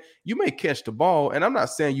slant, you may catch the ball. And I'm not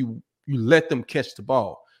saying you let them catch the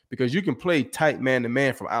ball, because you can play tight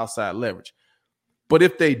man-to-man from outside leverage. But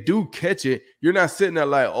if they do catch it, you're not sitting there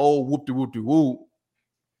like, oh, whoop-de-whoop-de-whoop.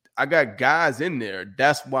 I got guys in there.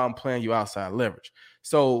 That's why I'm playing you outside leverage.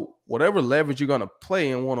 So whatever leverage you're going to play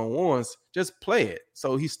in one-on-ones, just play it.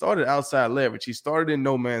 So he started outside leverage. He started in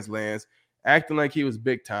no man's lands, acting like he was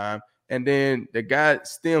big time. And then the guy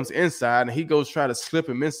stems inside, and he goes try to slip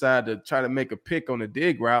him inside to try to make a pick on the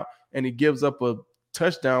dig route, and he gives up a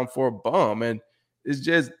touchdown for a bum. And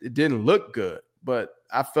it didn't look good. But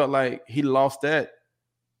I felt like he lost that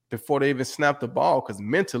before they even snapped the ball, because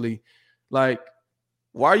mentally, like,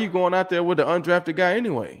 why are you going out there with the undrafted guy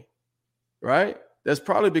anyway, right? That's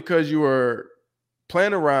probably because you were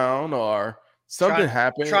playing around or something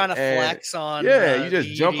happened. Trying to flex on. Yeah, you just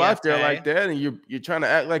jump out there like that, and you're trying to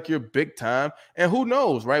act like you're big time. And who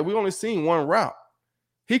knows, right? We only seen one route.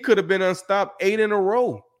 He could have been unstopped 8 in a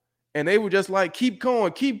row, and they were just like, keep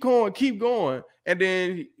going, keep going, keep going. And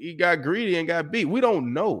then he got greedy and got beat. We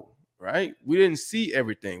don't know, right? We didn't see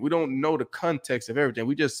everything. We don't know the context of everything.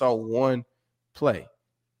 We just saw one play,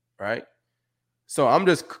 right? So I'm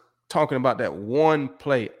just talking about that one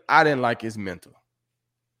play. I didn't like his mental.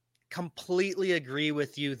 Completely agree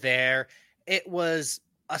with you there. It was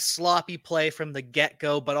a sloppy play from the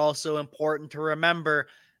get-go, but also important to remember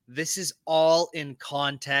this is all in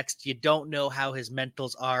context. You don't know how his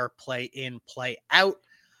mentals are play in, play out.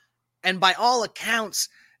 And by all accounts,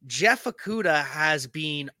 Jeff Okudah has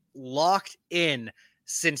been locked in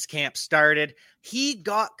since camp started. He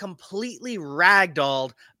got completely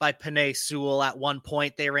ragdolled by Penei Sewell at one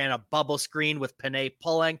point. They ran a bubble screen with Penei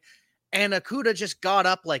pulling, and Okudah just got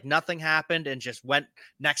up like nothing happened and just went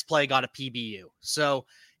next play, got a PBU. So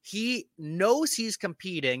he knows he's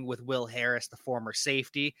competing with Will Harris, the former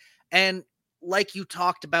safety. And like you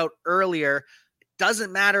talked about earlier, it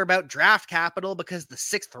doesn't matter about draft capital because the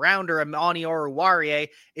 6th rounder, Amani Oruwariye,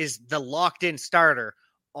 is the locked in starter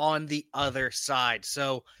on the other side.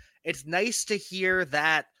 So it's nice to hear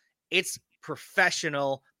that it's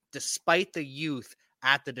professional despite the youth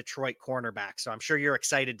at the Detroit cornerback. So I'm sure you're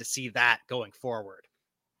excited to see that going forward.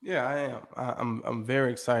 Yeah, I am. I'm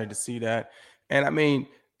very excited to see that. And I mean,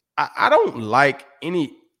 I don't like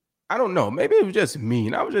any, I don't know, maybe it was just me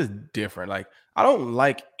and I was just different. Like, I don't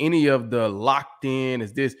like any of the locked in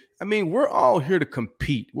is this. I mean, we're all here to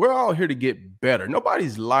compete. We're all here to get better.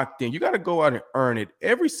 Nobody's locked in. You got to go out and earn it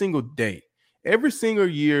every single day. Every single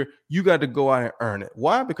year, you got to go out and earn it.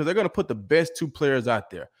 Why? Because they're going to put the best 2 players out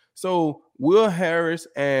there. So Will Harris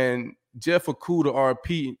and Jeff Okudah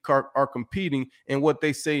are competing in what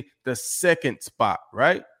they say the 2nd spot,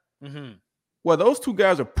 right? Mm-hmm. Well, those 2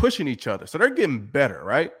 guys are pushing each other. So they're getting better,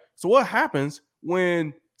 right? So what happens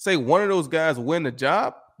when, say, one of those guys win the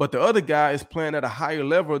job, but the other guy is playing at a higher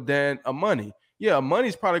level than Amani? Yeah,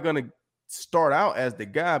 Amani's probably going to start out as the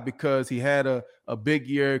guy because he had a big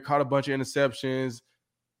year, caught a bunch of interceptions.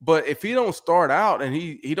 But if he don't start out and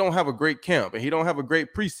he don't have a great camp and he don't have a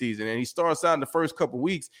great preseason and he starts out in the first couple of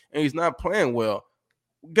weeks and he's not playing well,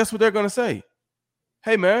 guess what they're going to say?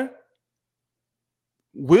 Hey, man,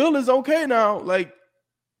 Will is okay now. Like,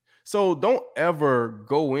 so don't ever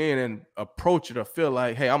go in and approach it or feel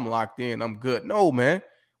like, hey, I'm locked in, I'm good. No, man.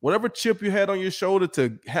 Whatever chip you had on your shoulder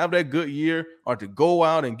to have that good year or to go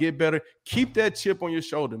out and get better, keep that chip on your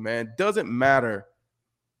shoulder, man. Doesn't matter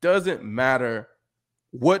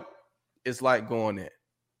what it's like going in.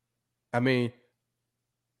 I mean,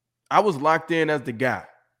 I was locked in as the guy.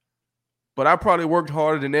 But I probably worked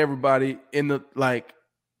harder than everybody in the like.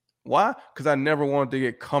 Why? Because I never wanted to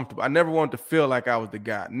get comfortable. I never wanted to feel like I was the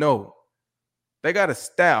guy. No. They got a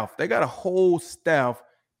staff. They got a whole staff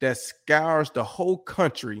that scours the whole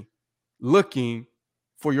country looking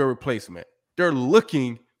for your replacement. They're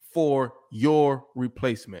looking for your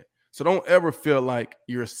replacement. So don't ever feel like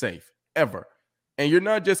you're safe, ever. And you're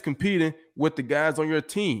not just competing with the guys on your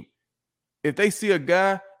team. If they see a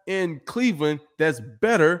guy in Cleveland that's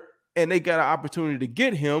better and they got an opportunity to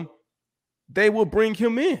get him, they will bring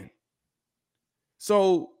him in.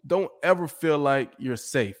 So don't ever feel like you're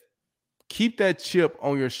safe. Keep that chip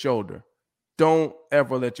on your shoulder. Don't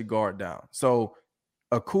ever let your guard down. So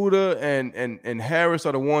Okudah and Harris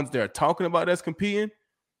are the ones that are talking about that's competing.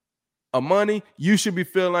 Amani, you should be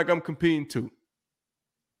feeling like I'm competing too.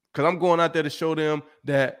 Because I'm going out there to show them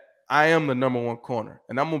that I am the number one corner.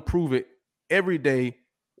 And I'm going to prove it every day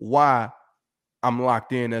why I'm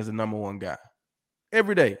locked in as the number one guy.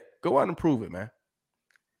 Every day. Go out and prove it, man.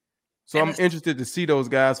 So I'm interested to see those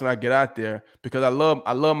guys when I get out there because I love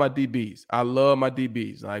my DBs. I love my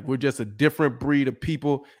DBs. Like, we're just a different breed of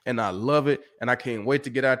people, and I love it. And I can't wait to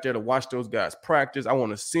get out there to watch those guys practice. I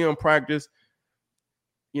want to see them practice.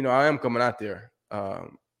 You know, I am coming out there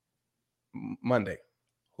Monday.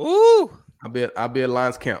 Ooh. I'll be at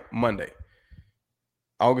Lions Camp Monday,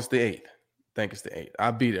 August the 8th. I think it's the 8th.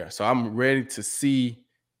 I'll be there. So I'm ready to see,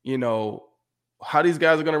 you know, how these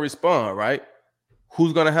guys are going to respond, right?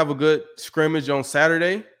 Who's going to have a good scrimmage on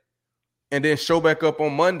Saturday and then show back up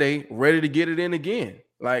on Monday ready to get it in again?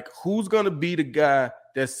 Like, who's going to be the guy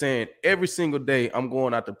that's saying every single day I'm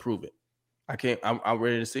going out to prove it? I'm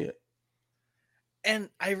ready to see it. And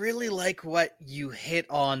I really like what you hit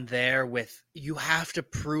on there with you have to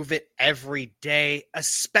prove it every day,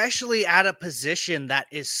 especially at a position that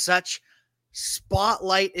is such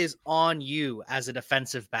spotlight is on you as a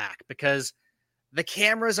defensive back because the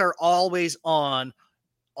cameras are always on,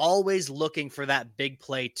 always looking for that big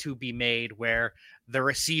play to be made where the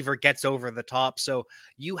receiver gets over the top. So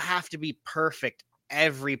you have to be perfect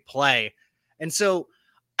every play. And so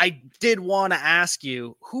I did want to ask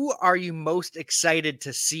you, who are you most excited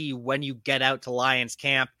to see when you get out to Lions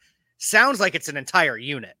camp? Sounds like it's an entire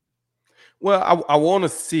unit. Well, I want to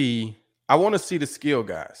see the skill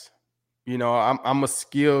guys. You know, I'm a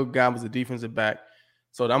skilled guy as a defensive back.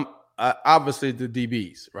 So I'm obviously the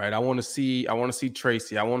DBs, right? I want to see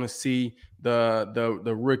Tracy. I want to see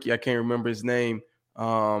the rookie. I can't remember his name.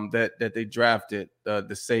 That they drafted,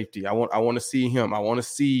 the safety. I want to see him. I want to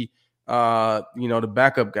see the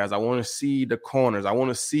backup guys. I want to see the corners. I want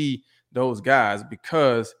to see those guys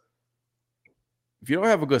because if you don't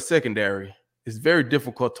have a good secondary, it's very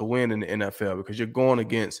difficult to win in the NFL because you're going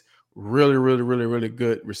against really, really, really, really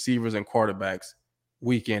good receivers and quarterbacks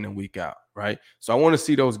week in and week out, right? So I want to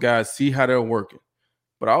see those guys, see how they're working.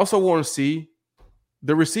 But I also want to see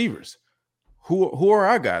the receivers. Who are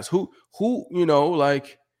our guys? Who are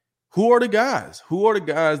the guys? Who are the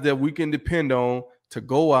guys that we can depend on to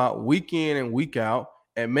go out week in and week out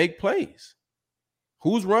and make plays?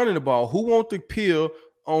 Who's running the ball? Who wants to peel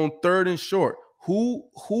on third and short? Who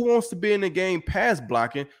wants to be in the game pass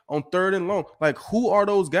blocking on third and long? Like, who are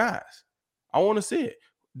those guys? I want to see it.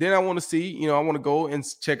 Then I want to see, I want to go and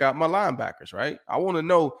check out my linebackers, right? I want to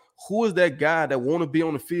know who is that guy that want to be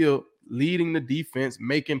on the field leading the defense,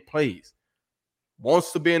 making plays,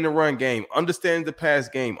 wants to be in the run game, understands the pass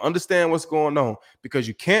game, understand what's going on, because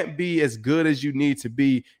you can't be as good as you need to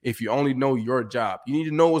be if you only know your job. You need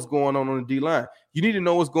to know what's going on the D-line. You need to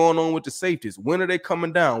know what's going on with the safeties. When are they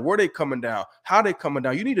coming down? Where are they coming down? How are they coming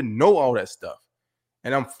down? You need to know all that stuff.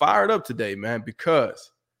 And I'm fired up today, man,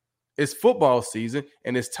 because it's football season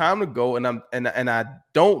and it's time to go. And I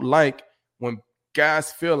don't like when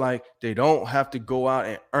guys feel like they don't have to go out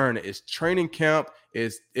and earn it. It's training camp.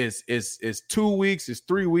 It's 2 weeks. It's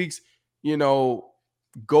 3 weeks.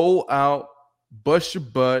 Go out, bust your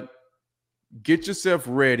butt, get yourself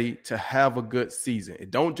ready to have a good season.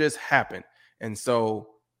 It don't just happen. And so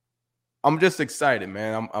I'm just excited,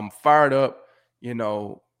 man. I'm fired up.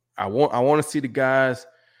 I want to see the guys.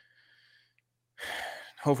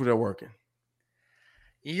 Hopefully they're working.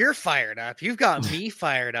 You're fired up. You've got me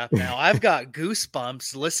fired up now. I've got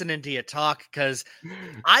goosebumps listening to you talk because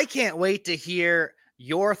I can't wait to hear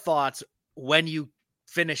your thoughts when you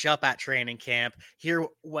finish up at training camp, hear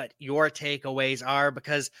what your takeaways are,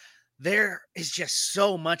 because there is just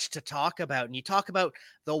so much to talk about. And you talk about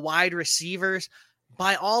the wide receivers.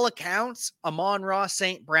 By all accounts, Amon-Ra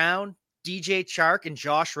St. Brown, DJ Chark, and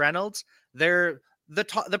Josh Reynolds, they're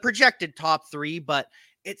the projected top three, but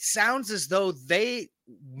it sounds as though they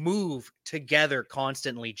move together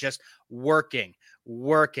constantly, just working,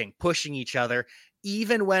 pushing each other.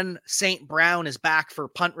 Even when St. Brown is back for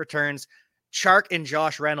punt returns, Chark and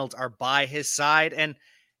Josh Reynolds are by his side. And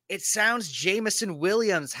it sounds Jameson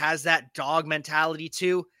Williams has that dog mentality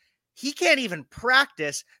too. He can't even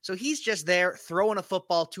practice, so he's just there throwing a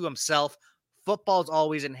football to himself. Football's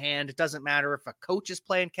always in hand. It doesn't matter if a coach is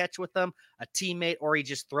playing catch with him, a teammate, or he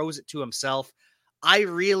just throws it to himself. I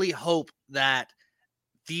really hope that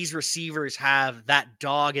these receivers have that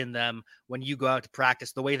dog in them when you go out to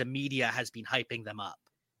practice, the way the media has been hyping them up.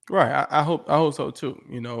 Right. I hope so too,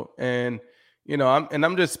 and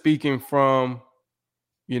I'm just speaking from,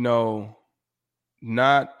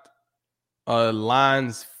 not a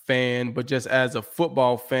Lions fan, but just as a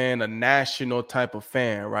football fan, a national type of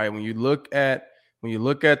fan, right? When you look at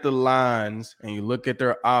the Lions and you look at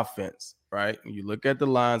their offense, right? When you look at the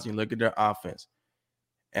Lions and you look at their offense,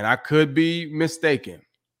 and I could be mistaken,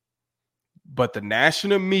 but the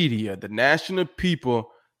national media, the national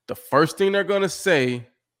people, the first thing they're going to say,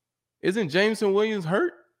 isn't Jameson Williams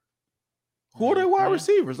hurt? Who are their wide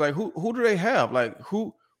receivers? Like, who do they have? Like,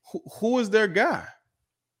 who is their guy?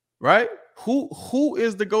 Right? Who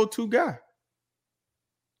is the go-to guy?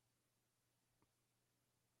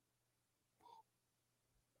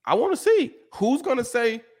 I want to see who's going to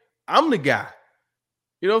say, I'm the guy.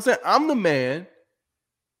 You know what I'm saying? I'm the man.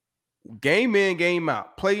 Game in, game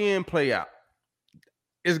out. Play in, play out.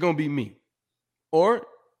 It's going to be me. Or,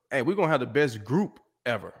 hey, we're going to have the best group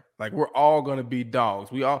ever. Like, we're all going to be dogs.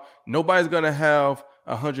 Nobody's going to have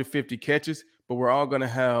 150 catches, but we're all going to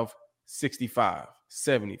have 65,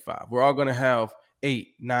 75. We're all going to have 8,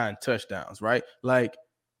 9 touchdowns, right? Like,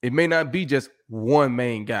 it may not be just one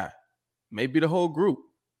main guy. Maybe the whole group.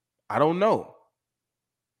 I don't know.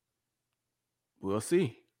 We'll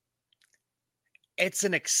see. It's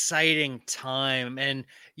an exciting time. And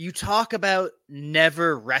you talk about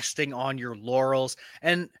never resting on your laurels.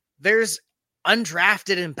 And there's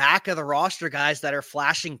undrafted and back of the roster guys that are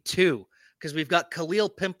flashing too, because we've got Khalil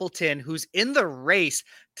Pimpleton, who's in the race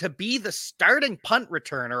to be the starting punt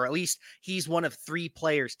returner, or at least he's one of 3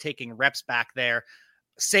 players taking reps back there.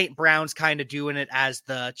 St. Brown's kind of doing it as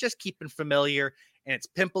the just keeping familiar, and it's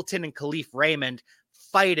Pimpleton and Khalif Raymond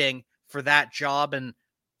fighting for that job, and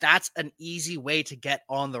that's an easy way to get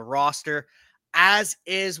on the roster, as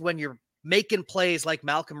is when you're making plays like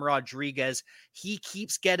Malcolm Rodriguez. He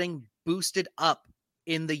keeps getting boosted up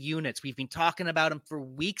in the units. We've been talking about him for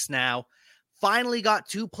weeks now. Finally got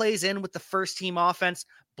 2 plays in with the first team offense,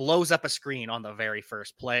 blows up a screen on the very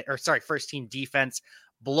first play, first team defense,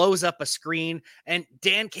 blows up a screen. And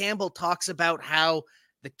Dan Campbell talks about how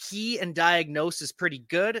the key and diagnosis pretty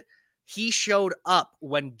good. He showed up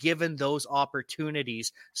when given those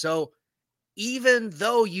opportunities. So even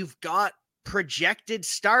though you've got projected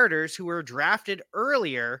starters who were drafted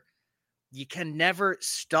earlier, you can never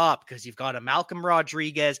stop, because you've got a Malcolm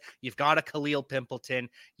Rodriguez, you've got a Khalil Pimpleton,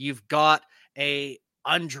 you've got a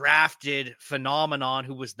undrafted phenomenon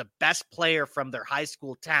who was the best player from their high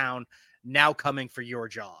school town now coming for your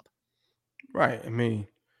job. Right. I mean,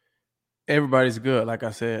 everybody's good. Like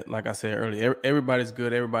I said earlier, everybody's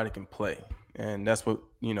good. Everybody can play. And that's what,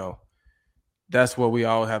 that's what we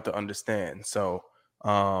all have to understand. So,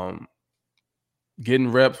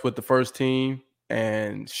 getting reps with the first team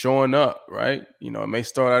and showing up, right? It may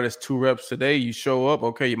start out as 2 reps today. You show up,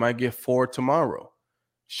 okay, you might get 4 tomorrow.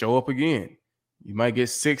 Show up again. You might get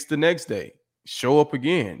 6 the next day. Show up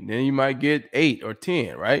again. Then you might get 8 or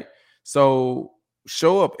 10, right? So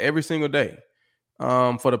show up every single day.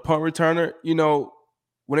 For the punt returner,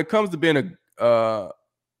 when it comes to being a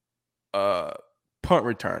punt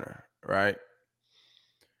returner, right?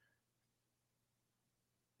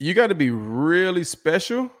 You got to be really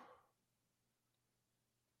special,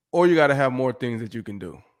 or you got to have more things that you can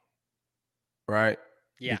do, right?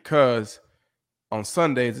 Yeah. Because on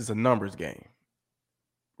Sundays, it's a numbers game,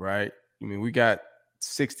 right? I mean, we got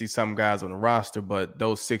 60-some guys on the roster, but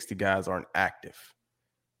those 60 guys aren't active,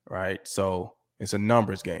 right? So it's a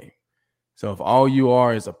numbers game. So if all you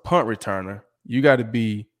are is a punt returner, you got to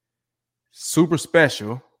be super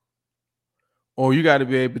special, or you got to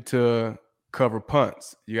be able to cover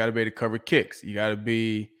punts. You got to be able to cover kicks. You got to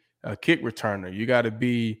be a kick returner. You got to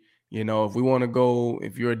be, if we want to go,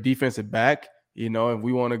 if you're a defensive back, if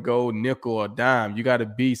we want to go nickel or dime, you got to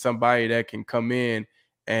be somebody that can come in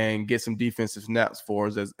and get some defensive snaps for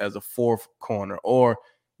us as a 4th corner. Or,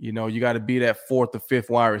 you got to be that 4th or 5th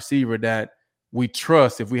wide receiver that we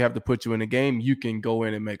trust. If we have to put you in a game, you can go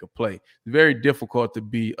in and make a play. It's very difficult to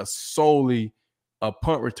be solely a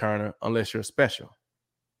punt returner unless you're special.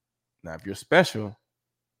 Now, if you're special,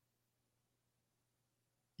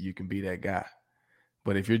 you can be that guy.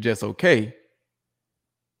 But if you're just okay,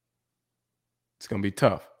 it's going to be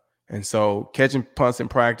tough. And so catching punts in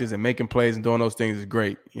practice and making plays and doing those things is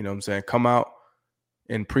great. You know what I'm saying? Come out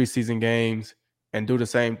in preseason games and do the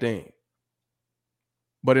same thing.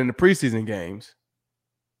 But in the preseason games,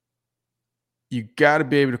 you got to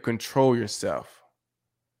be able to control yourself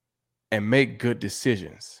and make good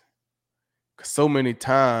decisions. Because so many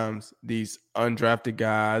times these undrafted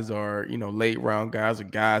guys or, late round guys or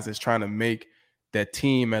guys that's trying to make that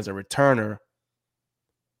team as a returner,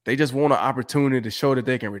 they just want an opportunity to show that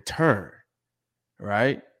they can return,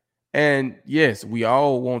 right? And yes, we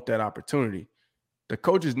all want that opportunity. The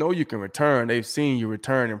coaches know you can return. They've seen you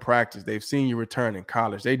return in practice. They've seen you return in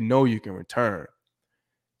college. They know you can return.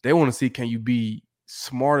 They want to see, can you be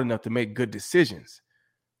smart enough to make good decisions?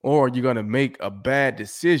 Or you're going to make a bad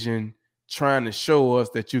decision trying to show us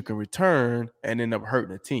that you can return and end up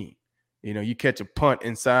hurting the team. You catch a punt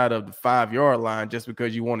inside of the 5-yard line just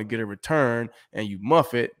because you want to get a return and you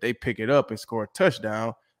muff it, they pick it up and score a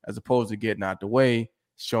touchdown as opposed to getting out the way,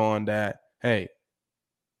 showing that, hey,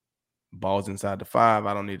 ball's inside the 5,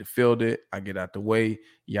 I don't need to field it, I get out the way,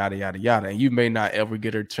 yada, yada, yada. And you may not ever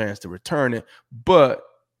get a chance to return it, but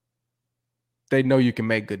they know you can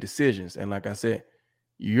make good decisions. And like I said,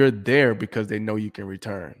 you're there because they know you can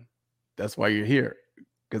return. That's why you're here.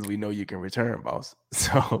 Because we know you can return, boss.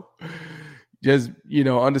 So just,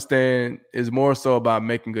 understand it's more so about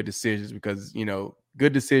making good decisions because,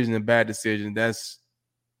 good decisions and bad decisions,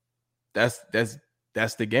 that's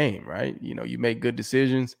the game, right? You make good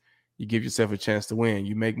decisions, you give yourself a chance to win.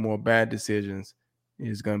 You make more bad decisions,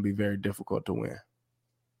 it's going to be very difficult to win.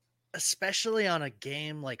 Especially on a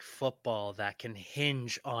game like football that can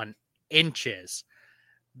hinge on inches.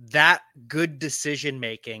 That good decision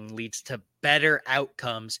making leads to better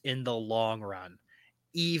outcomes in the long run,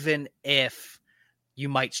 even if you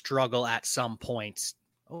might struggle at some points.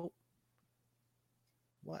 Oh,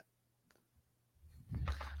 what?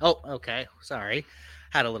 Oh, okay. Sorry.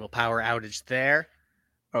 Had a little power outage there.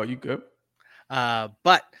 Oh, you good?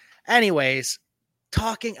 But anyways,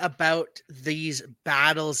 talking about these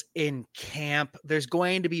battles in camp, there's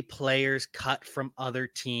going to be players cut from other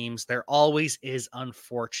teams. There always is,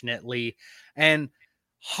 unfortunately. And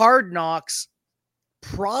Hard Knocks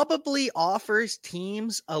probably offers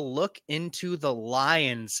teams a look into the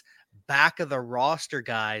Lions' back of the roster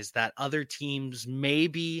guys that other teams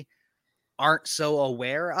maybe aren't so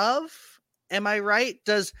aware of. Am I right?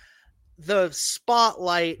 Does the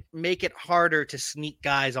spotlight make it harder to sneak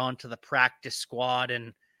guys onto the practice squad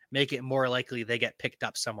and make it more likely they get picked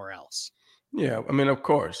up somewhere else? Yeah, I mean, of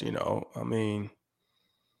course, the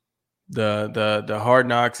Hard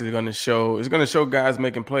Knocks is going to show guys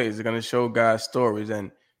making plays. It's going to show guys stories.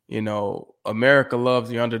 And, America loves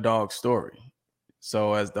the underdog story.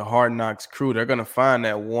 So as the Hard Knocks crew, they're going to find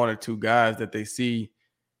that one or two guys that they see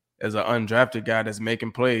as an undrafted guy that's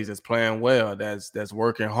making plays, that's playing well, that's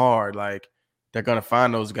working hard. Like, they're going to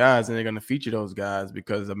find those guys and they're going to feature those guys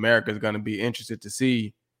because America is going to be interested to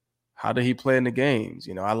see, how did he play in the games?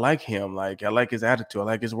 I like him. Like, I like his attitude. I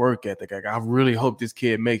like his work ethic. Like, I really hope this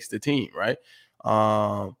kid makes the team, right?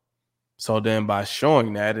 So then by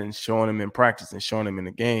showing that and showing him in practice and showing him in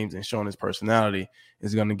the games and showing his personality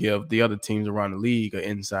is going to give the other teams around the league an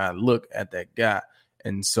inside look at that guy.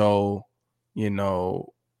 And so,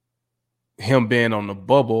 him being on the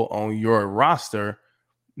bubble on your roster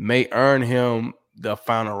may earn him the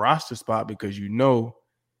final roster spot because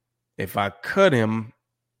if I cut him,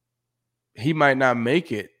 he might not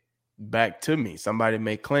make it back to me. Somebody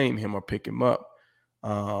may claim him or pick him up.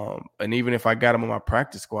 And even if I got him on my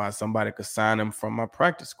practice squad, somebody could sign him from my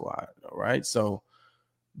practice squad. All right. So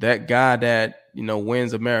that guy that,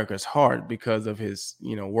 wins America's heart because of his,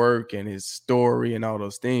 work and his story and all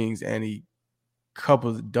those things. And he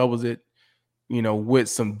doubles it, with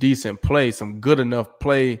some decent play, some good enough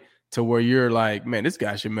play to where you're like, man, this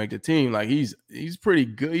guy should make the team. Like, he's pretty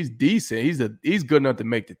good. He's decent. He's good enough to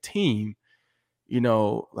make the team.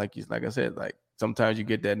 Like I said, like, sometimes you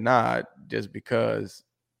get that nod just because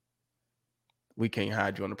we can't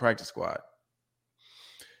hide you on the practice squad.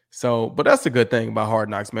 So, but that's the good thing about Hard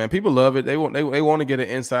Knocks, man. People love it. They want to get an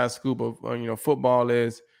inside scoop of, football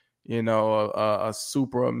is, a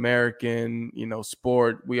super American,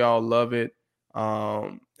 sport. We all love it.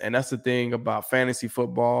 And that's the thing about fantasy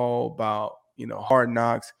football, about, Hard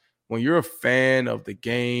Knocks. When you're a fan of the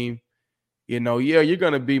game, you're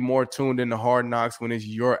going to be more tuned into Hard Knocks when it's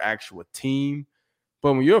your actual team.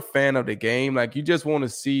 But when you're a fan of the game, like, you just want to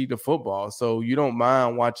see the football. So you don't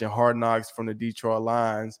mind watching Hard Knocks from the Detroit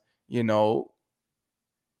Lions, even though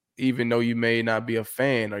you may not be a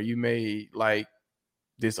fan, or you may, like,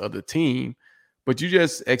 this other team, but you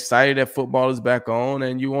just excited that football is back on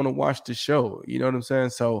and you want to watch the show. You know what I'm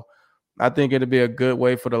saying? So I think it'll be a good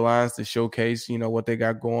way for the Lions to showcase, what they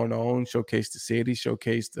got going on, showcase the city,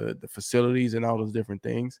 showcase the facilities and all those different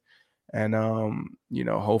things. And,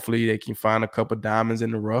 hopefully they can find a couple diamonds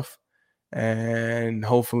in the rough, and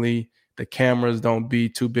hopefully the cameras don't be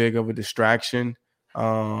too big of a distraction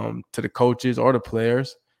to the coaches or the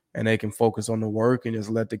players, and they can focus on the work and just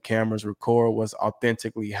let the cameras record what's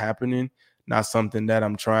authentically happening, not something that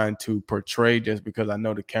I'm trying to portray just because I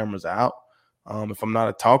know the cameras are out. If I'm not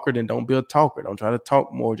a talker, then don't be a talker. Don't try to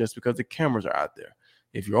talk more just because the cameras are out there.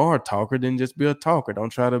 If you are a talker, then just be a talker. Don't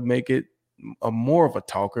try to make it more of a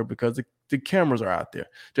talker because the cameras are out there.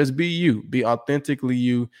 Just be you. Be authentically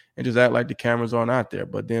you, and just act like the cameras aren't out there.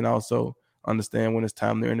 But then also understand when it's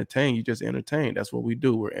time to entertain, you just entertain. That's what we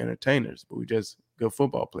do. We're entertainers, but we're just good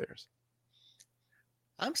football players.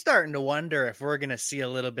 I'm starting to wonder if we're going to see a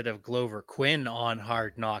little bit of Glover Quinn on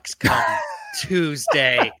Hard Knocks come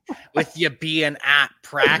Tuesday with you being at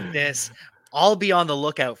practice. I'll be on the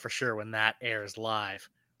lookout for sure when that airs live.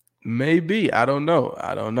 Maybe. I don't know.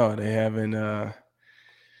 They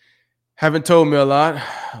haven't told me a lot,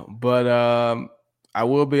 but I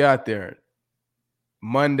will be out there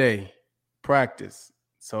Monday practice.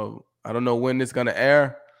 So I don't know when this is going to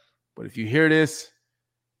air, but if you hear this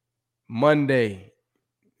Monday,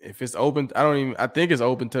 if it's open, I think it's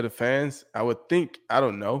open to the fans. I would think, I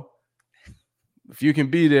don't know. If you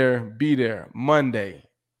can be there Monday,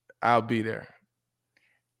 I'll be there.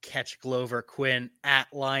 Catch Glover Quinn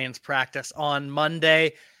at Lions practice on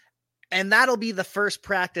Monday. And that'll be the first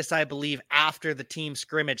practice, I believe, after the team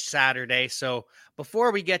scrimmage Saturday. So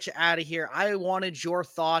before we get you out of here, I wanted your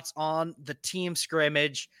thoughts on the team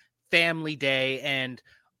scrimmage, family day, and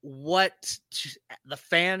what the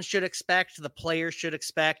fans should expect, the players should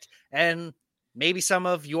expect, and maybe some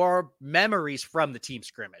of your memories from the team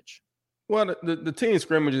scrimmage. Well, the team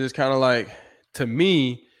scrimmage is kind of like, to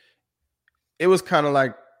me, it was kind of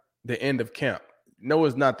like the end of camp. No,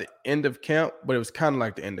 it's not the end of camp, but it was kind of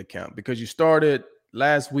like the end of camp because you started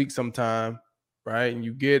last week sometime, right? And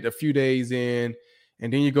you get a few days in,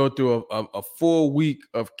 and then you go through a full week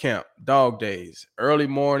of camp, dog days, early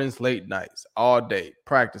mornings, late nights, all day,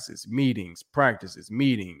 practices, meetings, practices,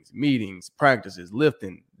 meetings, practices,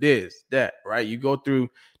 lifting, this, that, right? You go through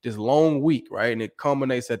this long week, right? And it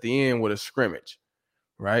culminates at the end with a scrimmage,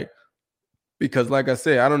 right? Because like I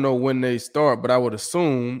said, I don't know when they start, but I would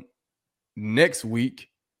assume next week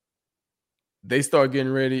they start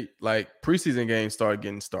getting ready, like preseason games start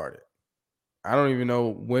getting started. I don't even know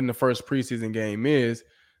when the first preseason game is,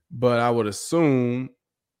 but I would assume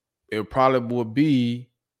it probably would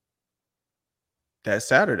be that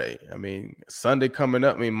Saturday. I mean, Sunday coming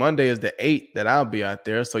up. I mean, Monday is the 8th that I'll be out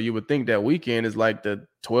there. So you would think that weekend is like the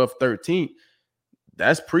 12th, 13th.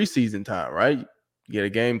 That's preseason time, right? You get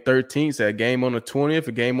a game 13th, so a game on the 20th,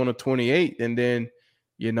 a game on the 28th, and then,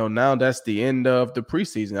 now that's the end of the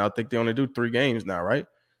preseason. I think they only do 3 games now, right?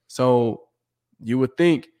 So you would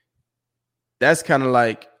think that's kind of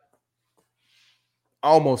like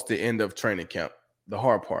almost the end of training camp, the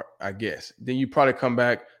hard part, I guess. Then you probably come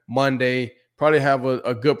back Monday, probably have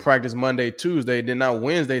a good practice Monday, Tuesday. Then now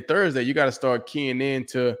Wednesday, Thursday, you got to start keying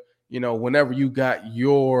into, whenever you got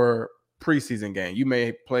your preseason game. You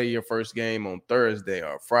may play your first game on Thursday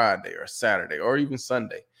or Friday or Saturday or even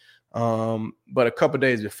Sunday. But a couple of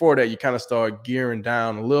days before that, you kind of start gearing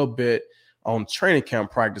down a little bit on training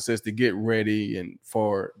camp practices to get ready and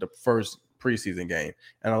for the first preseason game.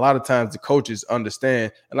 And a lot of times the coaches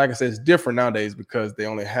understand, and like I said, it's different nowadays because they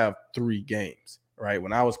only have 3 games, right?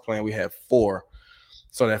 When I was playing, we had 4.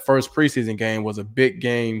 So that first preseason game was a big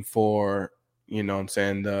game for,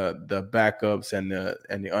 the backups and the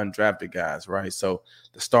undrafted guys, right? So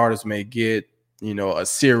the starters may get, a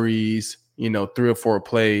series, 3 or 4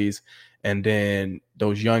 plays, and then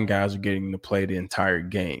those young guys are getting to play the entire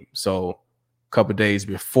game. So a couple of days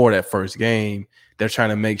before that first game, they're trying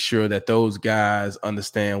to make sure that those guys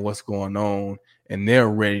understand what's going on and they're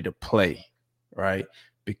ready to play, right?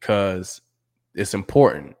 Because it's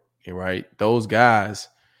important, right? Those guys,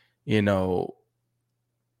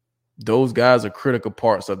 those guys are critical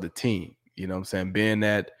parts of the team. You know what I'm saying? Being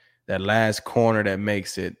that last corner that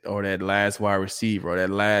makes it, or that last wide receiver, or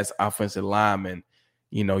that last offensive lineman,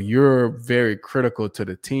 you're very critical to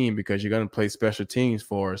the team because you're going to play special teams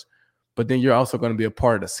for us, but then you're also going to be a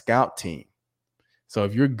part of the scout team. So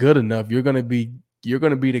if you're good enough, you're going to be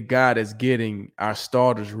the guy that's getting our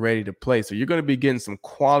starters ready to play. So you're going to be getting some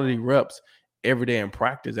quality reps every day in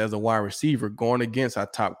practice as a wide receiver going against our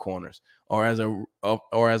top corners, or as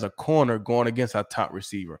a corner going against our top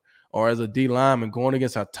receiver, or as a D lineman going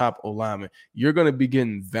against our top O lineman, you're going to be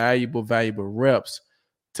getting valuable reps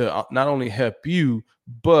to not only help you,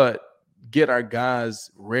 but get our guys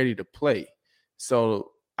ready to play.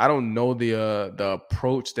 So I don't know the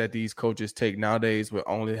approach that these coaches take nowadays with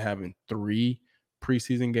only having 3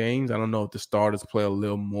 preseason games. I don't know if the starters play a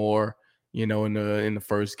little more, in the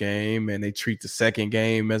first game, and they treat the second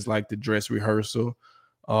game as like the dress rehearsal.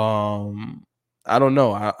 I don't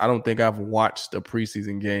know. I don't think I've watched a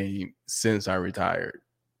preseason game since I retired,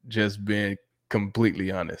 just being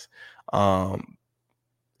completely honest.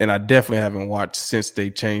 And I definitely haven't watched since they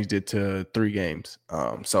changed it to 3 games.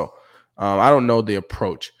 So I don't know the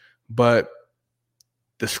approach, but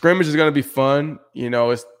the scrimmage is going to be fun.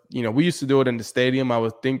 It's, we used to do it in the stadium. I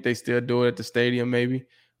would think they still do it at the stadium maybe.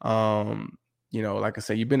 Like I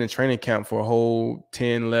said, you've been in training camp for a whole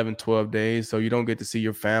 10, 11, 12 days, so you don't get to see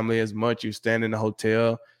your family as much. You stand in the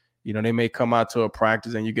hotel. They may come out to a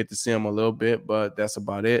practice and you get to see them a little bit, but that's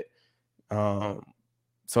about it.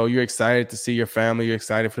 So you're excited to see your family. You're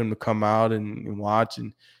excited for them to come out and watch,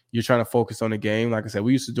 and you're trying to focus on the game. Like I said,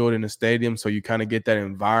 we used to do it in the stadium, so you kind of get that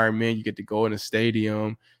environment. You get to go in the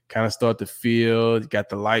stadium, kind of start the field. You got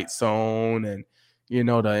the lights on, and,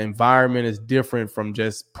 the environment is different from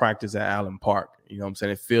just practice at Allen Park. You know what I'm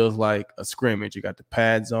saying? It feels like a scrimmage. You got the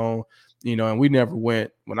pads on, and we never went,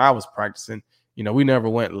 when I was practicing, we never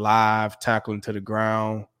went live tackling to the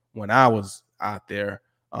ground when I was out there.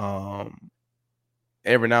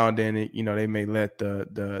 Every now and then, they may let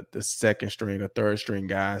the second string or third string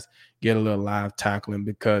guys get a little live tackling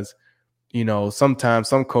because, sometimes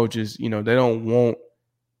some coaches, they don't want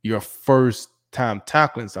your first time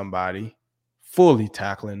tackling somebody, fully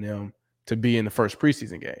tackling them, to be in the first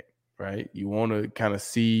preseason game, right? You want to kind of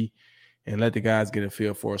see and let the guys get a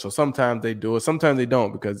feel for it. So sometimes they do it. Sometimes they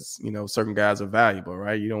don't because, certain guys are valuable,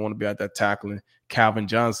 right? You don't want to be out there tackling Calvin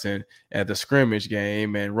Johnson at the scrimmage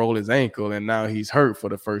game and roll his ankle, and now he's hurt for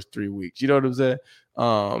the first 3 weeks. You know what I'm saying?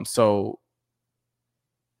 So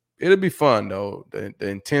it'll be fun, though. The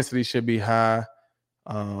intensity should be high.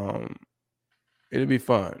 It'll be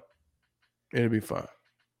fun. It'll be fun.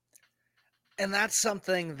 And that's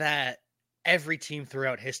something that every team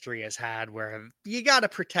throughout history has had, where you got to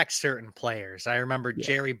protect certain players. I remember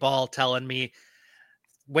Jerry Ball telling me,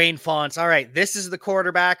 Wayne Fonts, all right, this is the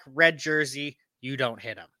quarterback, red jersey, you don't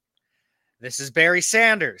hit him. This is Barry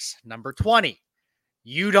Sanders, number 20.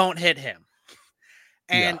 You don't hit him.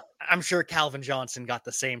 And I'm sure Calvin Johnson got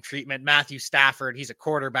the same treatment. Matthew Stafford, he's a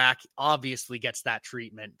quarterback, obviously gets that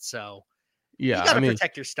treatment. So you got to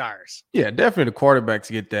protect your stars. Yeah, definitely the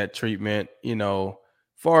quarterbacks get that treatment,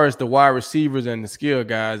 far as the wide receivers and the skill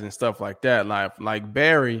guys and stuff like that. Like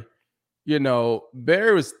Barry,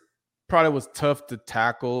 Barry was tough to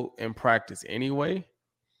tackle in practice anyway.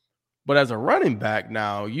 But as a running back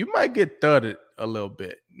now, you might get thudded a little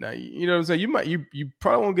bit. Now, you know what I'm saying? You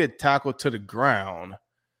probably won't get tackled to the ground,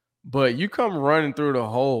 but you come running through the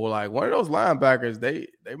hole. Like one of those linebackers, they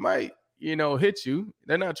might, hit you.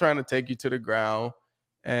 They're not trying to take you to the ground.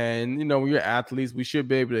 And, when you're athletes, we should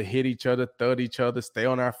be able to hit each other, thud each other, stay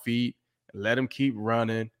on our feet, and let them keep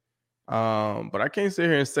running. But I can't sit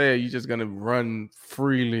here and say you're just going to run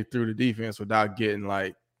freely through the defense without getting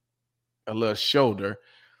like a little shoulder,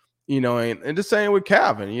 and the same with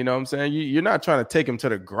Calvin, you know what I'm saying? You're not trying to take him to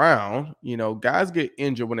the ground. Guys get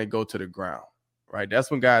injured when they go to the ground, right? That's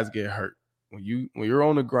when guys get hurt. When you're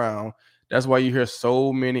on the ground, that's why you hear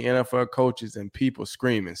so many NFL coaches and people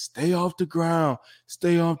screaming, stay off the ground,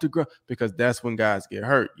 because that's when guys get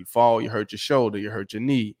hurt. You fall, you hurt your shoulder, you hurt your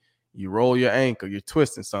knee, you roll your ankle, you're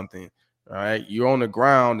twisting something, all right? You're on the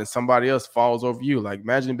ground and somebody else falls over you. Like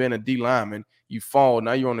imagine being a D lineman, you fall,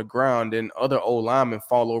 now you're on the ground, then other O linemen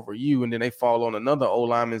fall over you, and then they fall on another O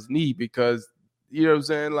lineman's knee because, you know what I'm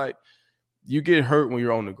saying? Like you get hurt when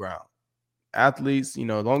you're on the ground. Athletes, as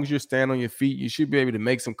long as you're standing on your feet, you should be able to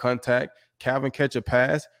make some contact. Calvin catch a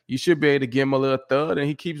pass, you should be able to give him a little thud, and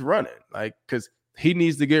he keeps running. Like, because he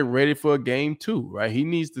needs to get ready for a game too, right? He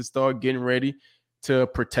needs to start getting ready to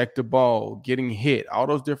protect the ball, getting hit, all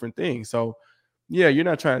those different things. So, yeah, you're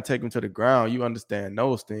not trying to take him to the ground. You understand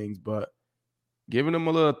those things, but giving him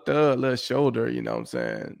a little thud, little shoulder, you know what I'm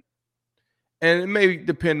saying? And it may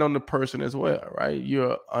depend on the person as well, right?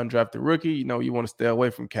 You're an undrafted rookie, you want to stay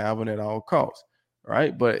away from Calvin at all costs,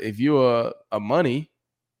 right? But if you're a money,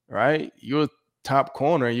 right, you're a top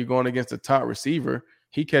corner, you're going against a top receiver,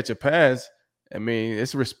 he catch a pass, I mean,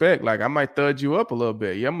 it's respect. Like, I might thud you up a little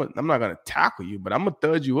bit. Yeah, I'm not going to tackle you, but I'm going to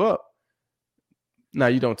thud you up. Now,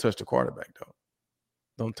 you don't touch the quarterback, though.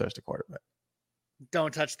 Don't touch the quarterback.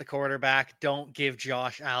 Don't touch the quarterback. Don't give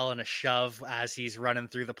Josh Allen a shove as he's running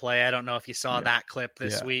through the play. I don't know if you saw that clip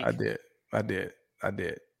this week. I did.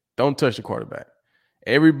 Don't touch the quarterback.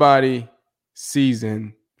 Everybody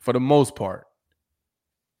season, for the most part,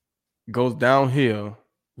 goes downhill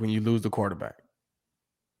when you lose the quarterback.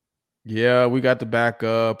 Yeah, we got the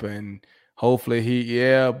backup, and hopefully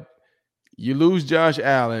you lose Josh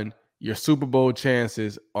Allen, your Super Bowl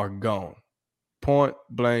chances are gone. Point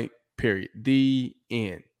blank, period. The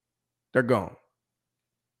end. They're gone.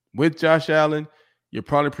 With Josh Allen, you're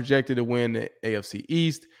probably projected to win the AFC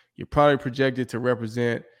East. You're probably projected to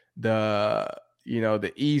represent the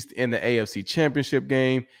East in the AFC Championship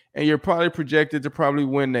game, and you're probably projected to probably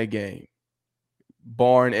win that game.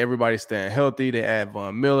 Barring everybody staying healthy, they add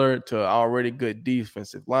Von Miller to an already good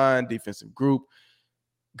defensive line, defensive group,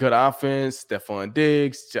 good offense, Stephon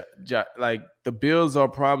Diggs. Like the Bills are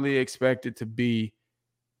probably expected to be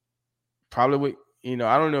I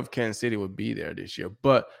don't know if Kansas City would be there this year,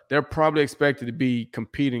 but they're probably expected to be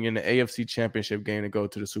competing in the AFC Championship game to go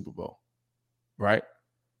to the Super Bowl, right?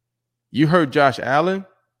 You heard Josh Allen,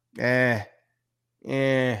 may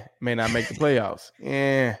not make the playoffs.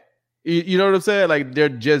 You know what I'm saying? Like they're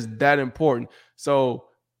just that important. So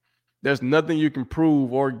there's nothing you can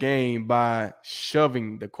prove or gain by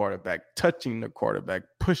shoving the quarterback, touching the quarterback,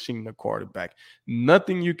 pushing the quarterback.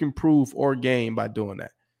 Nothing you can prove or gain by doing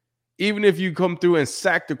that. Even if you come through and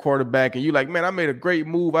sack the quarterback and you're like, man, I made a great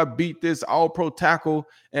move. I beat this all-pro tackle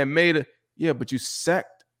and but you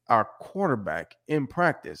sacked our quarterback in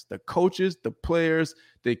practice. The coaches, the players,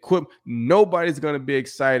 the equipment, nobody's going to be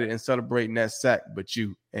excited and celebrating that sack but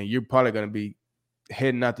you. And you're probably going to be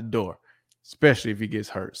heading out the door, especially if he gets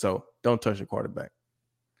hurt. So don't touch the quarterback.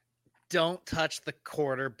 Don't touch the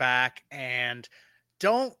quarterback, and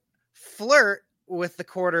don't flirt with the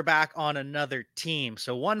quarterback on another team.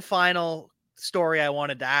 So one final story I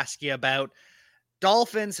wanted to ask you about.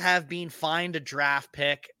 Dolphins have been fined two draft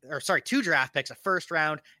picks, a first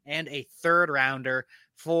round and a third rounder,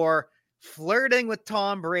 for flirting with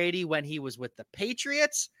Tom Brady when he was with the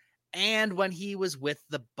Patriots and when he was with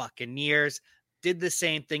the Buccaneers. Did the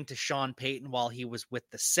same thing to Sean Payton while he was with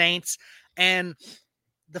the Saints. And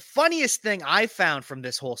the funniest thing I found from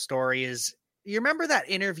this whole story is, you remember that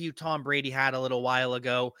interview Tom Brady had a little while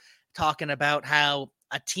ago talking about how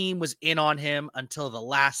a team was in on him until the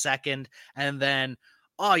last second, and then,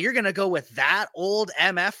 you're going to go with that old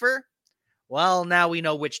MFer? Well, now we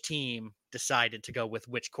know which team decided to go with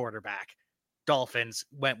which quarterback. Dolphins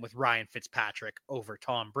went with Ryan Fitzpatrick over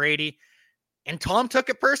Tom Brady, and Tom took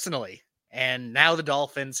it personally. And now the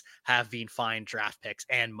Dolphins have been fined draft picks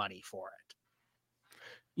and money for it.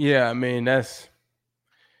 Yeah, I mean, that's,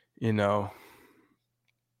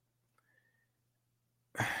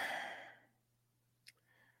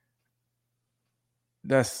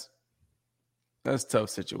 that's a tough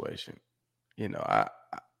situation. I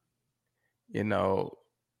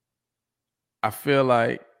feel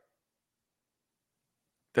like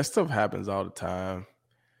that stuff happens all the time.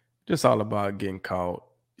 Just all about getting caught.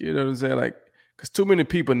 You know what I'm saying? Like, because too many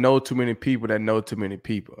people know too many people that know too many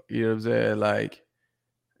people. You know what I'm saying? Like,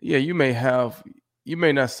 yeah, you may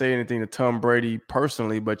not say anything to Tom Brady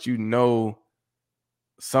personally, but you know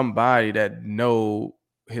somebody that know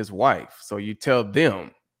his wife. So you tell them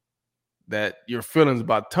that your feelings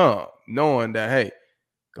about Tom, knowing that, hey,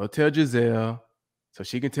 go tell Giselle so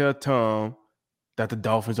she can tell Tom that the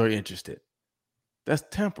Dolphins are interested. That's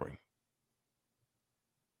tampering.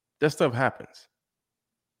 That stuff happens.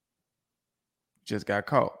 Just got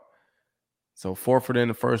caught. So forfeiting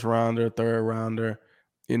the first rounder, third rounder,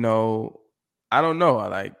 I don't know.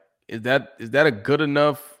 Like, is that a good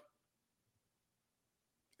enough?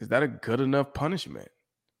 Is that a good enough punishment?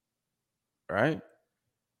 Right?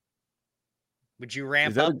 Would you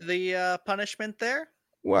ramp up the punishment there?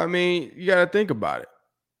 Well, I mean, you got to think about it.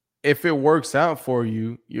 If it works out for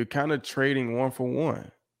you, you're kind of trading one for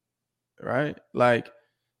one, right? Like,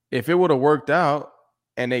 if it would have worked out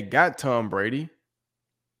and they got Tom Brady,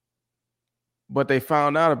 but they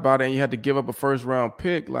found out about it and you had to give up a first round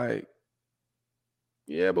pick, like,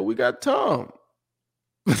 yeah, but we got Tom.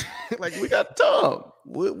 Like, we got Tom.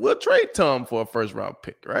 We'll trade Tom for a first round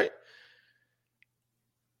pick, right?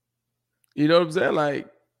 You know what I'm saying? Like,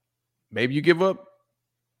 maybe you give up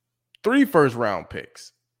 3 first round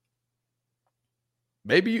picks.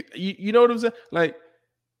 Maybe you know what I'm saying? Like,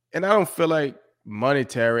 and I don't feel like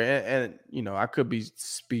monetary, and I could be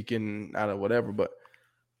speaking out of whatever, but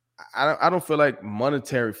I don't feel like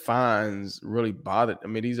monetary fines really bothered. I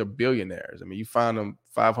mean, these are billionaires. I mean, you find them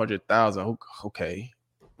 $500,000. Okay,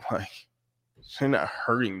 like, they're not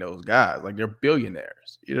hurting those guys. Like, they're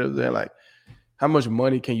billionaires. You know what I'm saying? Like, how much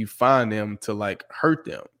money can you fine them to like hurt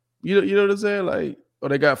them? You know what I'm saying? Like, or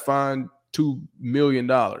they got fined $2 million.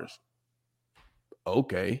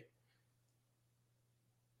 Okay.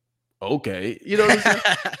 You know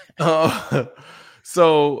what I'm saying?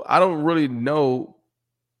 So I don't really know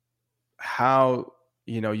how,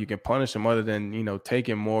 you can punish them other than,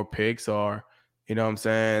 taking more picks or, you know what I'm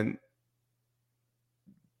saying,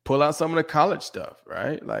 pull out some of the college stuff,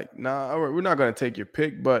 right? Like, nah, we're not going to take your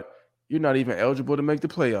pick, but you're not even eligible to make the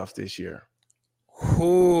playoffs this year.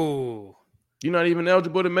 Ooh. You're not even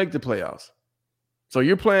eligible to make the playoffs. So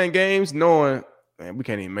you're playing games knowing, man, we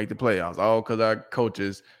can't even make the playoffs. All because our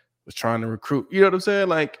coaches was trying to recruit. You know what I'm saying?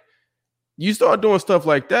 Like, you start doing stuff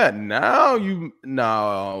like that. Now,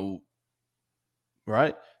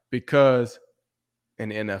 right? Because in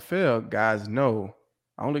the NFL, guys know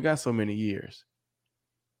I only got so many years.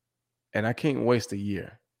 And I can't waste a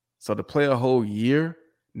year. So to play a whole year,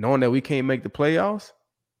 knowing that we can't make the playoffs,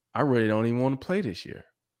 I really don't even want to play this year.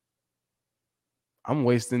 I'm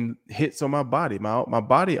wasting hits on my body. My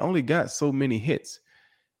body only got so many hits.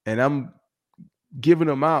 And I'm giving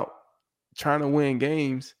them out, trying to win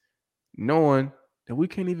games, knowing that we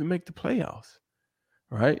can't even make the playoffs,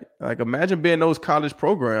 right? Like, imagine being those college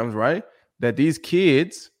programs, right? That these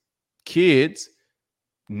kids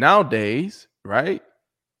nowadays, right,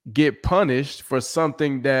 get punished for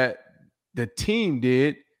something that the team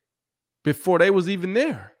did before they was even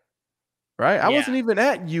there, right? I wasn't even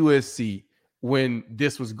at USC when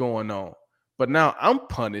this was going on, but now I'm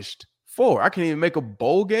punished for. I can't even make a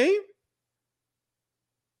bowl game.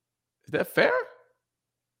 Is that fair?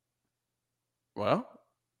 Well,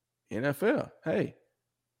 NFL, hey,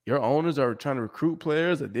 your owners are trying to recruit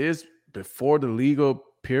players at this before the legal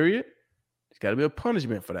period. There's got to be a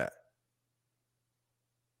punishment for that.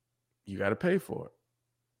 You got to pay for it.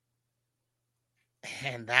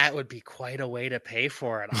 And that would be quite a way to pay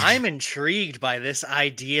for it. I'm intrigued by this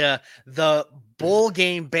idea. The bowl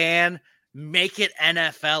game ban, make it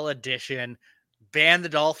NFL edition, ban the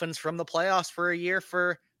Dolphins from the playoffs for a year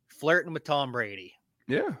for flirting with Tom Brady.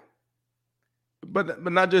 Yeah. But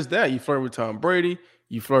not just that. You flirt with Tom Brady.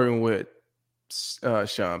 You flirting with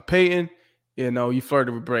Sean Payton. You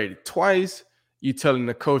flirted with Brady twice. You telling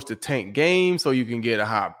the coach to tank games so you can get a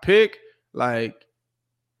high pick. Like,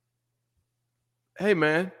 hey,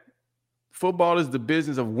 man, football is the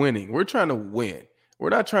business of winning. We're trying to win. We're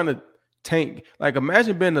not trying to tank. Like,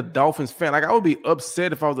 imagine being a Dolphins fan. Like, I would be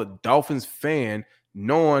upset if I was a Dolphins fan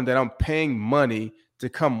knowing that I'm paying money to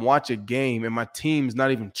come watch a game and my team's not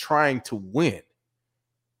even trying to win.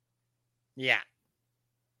 Yeah.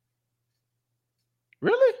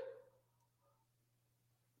 Really?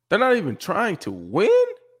 They're not even trying to win?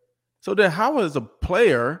 So then how as a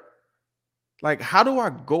player, like, how do I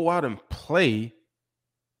go out and play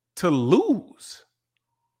to lose?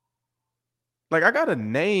 Like, I got a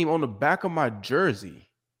name on the back of my jersey,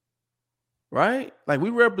 right? Like, we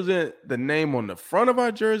represent the name on the front of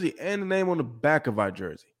our jersey and the name on the back of our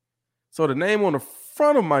jersey. So the name on the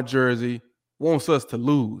front of my jersey wants us to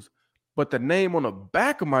lose. But the name on the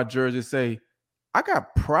back of my jersey say, I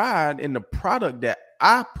got pride in the product that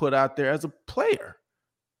I put out there as a player.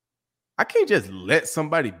 I can't just let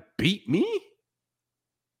somebody beat me.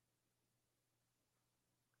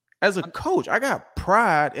 As a coach, I got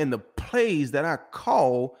pride in the plays that I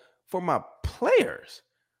call for my players.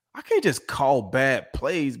 I can't just call bad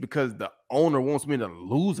plays because the owner wants me to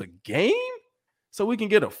lose a game so we can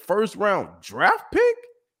get a first-round draft pick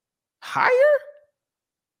higher?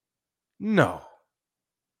 No.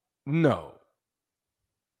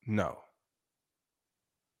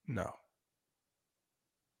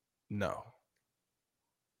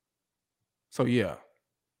 So, yeah,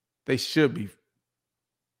 they should be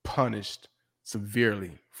punished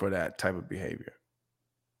severely for that type of behavior.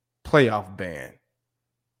 Playoff ban.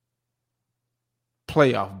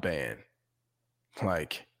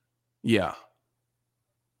 Like, yeah.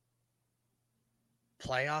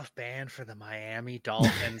 Playoff ban for the Miami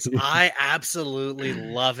Dolphins. I absolutely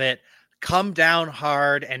love it. Come down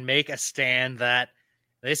hard and make a stand that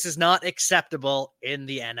this is not acceptable in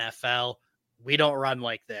the NFL. We don't run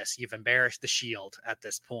like this. You've embarrassed the Shield at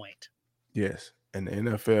this point. Yes, and the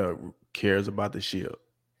NFL cares about the Shield.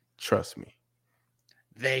 Trust me.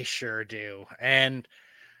 They sure do. And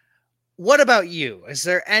what about you? Is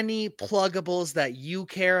there any pluggables that you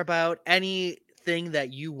care about? Anything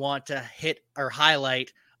that you want to hit or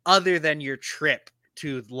highlight other than your trip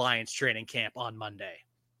to Lions training camp on Monday?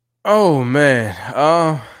 Oh man.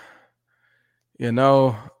 I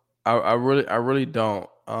really don't.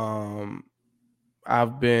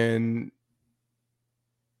 I've been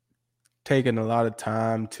taking a lot of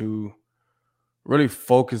time to really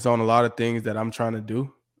focused on a lot of things that I'm trying to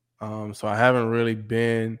do. So I haven't really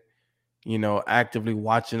been, actively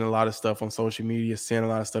watching a lot of stuff on social media, seeing a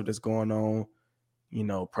lot of stuff that's going on,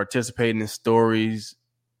 participating in stories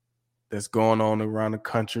that's going on around the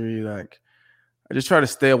country. Like, I just try to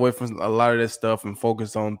stay away from a lot of that stuff and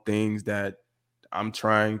focus on things that I'm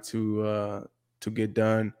trying to get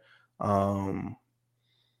done.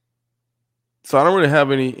 So I don't really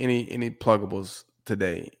have any pluggables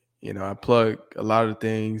today. I plug a lot of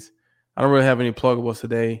things. I don't really have any pluggables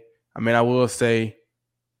today. I mean, I will say,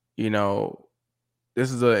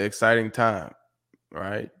 this is an exciting time,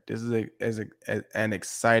 right? This is an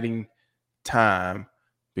exciting time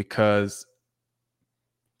because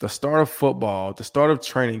the start of football, the start of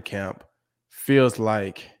training camp feels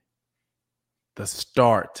like the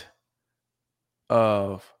start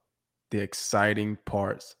of the exciting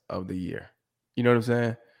parts of the year. You know what I'm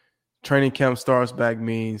saying? Training camp starts back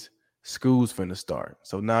means school's finna start.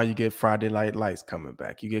 So now you get Friday Night Lights coming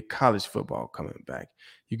back. You get college football coming back.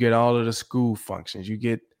 You get all of the school functions. You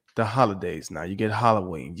get the holidays now. You get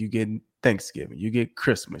Halloween. You get Thanksgiving. You get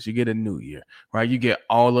Christmas. You get a New Year, right? You get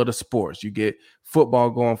all of the sports. You get football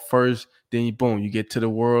going first. Then you get to the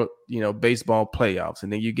world, baseball playoffs.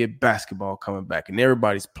 And then you get basketball coming back. And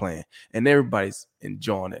everybody's playing. And everybody's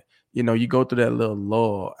enjoying it. You go through that little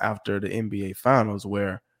lull after the NBA Finals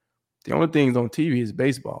where the only things on TV is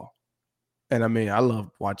baseball. And I mean, I love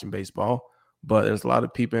watching baseball, but there's a lot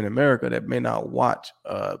of people in America that may not watch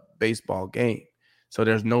a baseball game. So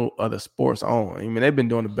there's no other sports on. I mean, they've been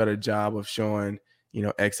doing a better job of showing,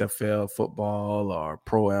 XFL football or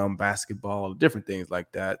Pro-Am basketball, different things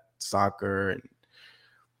like that, soccer.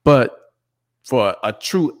 But for a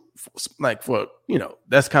true,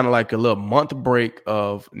 that's kind of like a little month break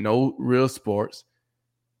of no real sports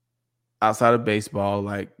outside of baseball,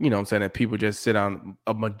 I'm saying, that people just sit down,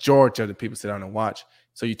 a majority of the people sit down and watch.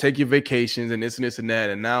 So you take your vacations and this and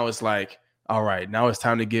that, and now it's like, all right, now it's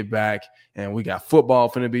time to get back, and we got football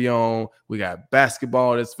finna be on, we got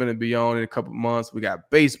basketball that's finna be on in a couple months, we got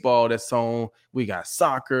baseball that's on, we got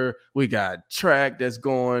soccer, we got track that's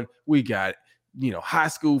going, we got, high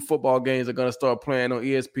school football games are gonna start playing on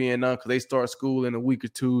ESPN now because they start school in a week or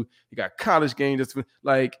two. You got college games that's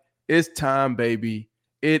like, it's time, baby.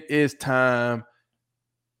 It is time.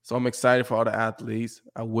 So I'm excited for all the athletes.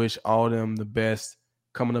 I wish all of them the best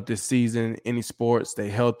coming up this season. Any sports, stay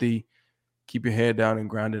healthy. Keep your head down and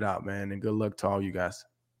grind it out, man. And good luck to all you guys.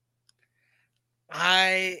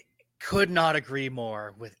 I could not agree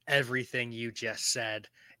more with everything you just said.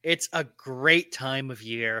 It's a great time of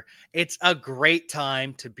year. It's a great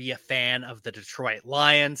time to be a fan of the Detroit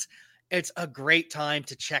Lions. It's a great time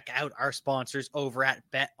to check out our sponsors over at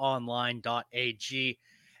betonline.ag.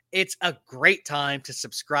 It's a great time to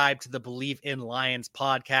subscribe to the Believe in Lions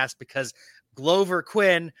podcast because Glover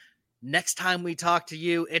Quinn, next time we talk to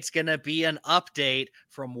you, it's going to be an update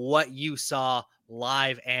from what you saw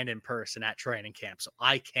live and in person at training camp. So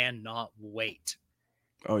I cannot wait.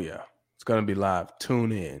 Oh, yeah. It's going to be live.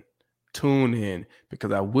 Tune in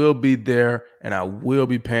because I will be there and I will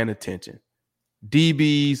be paying attention.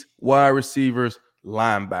 DBs, wide receivers,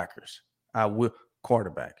 linebackers. I will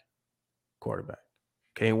quarterback.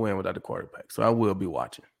 Can't win without the quarterback. So I will be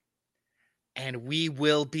watching. And we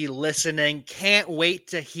will be listening. Can't wait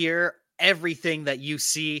to hear everything that you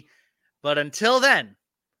see. But until then,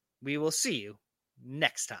 we will see you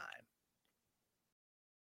next time.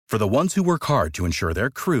 For the ones who work hard to ensure their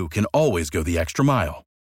crew can always go the extra mile,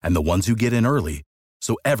 and the ones who get in early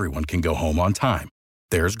so everyone can go home on time,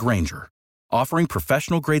 there's Grainger, offering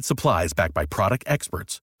professional-grade supplies backed by product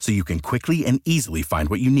experts so you can quickly and easily find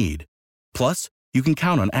what you need. Plus, you can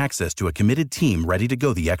count on access to a committed team ready to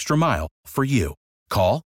go the extra mile for you.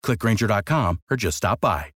 Call, click Grainger.com, or just stop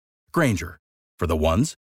by. Grainger, for the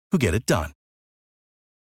ones who get it done.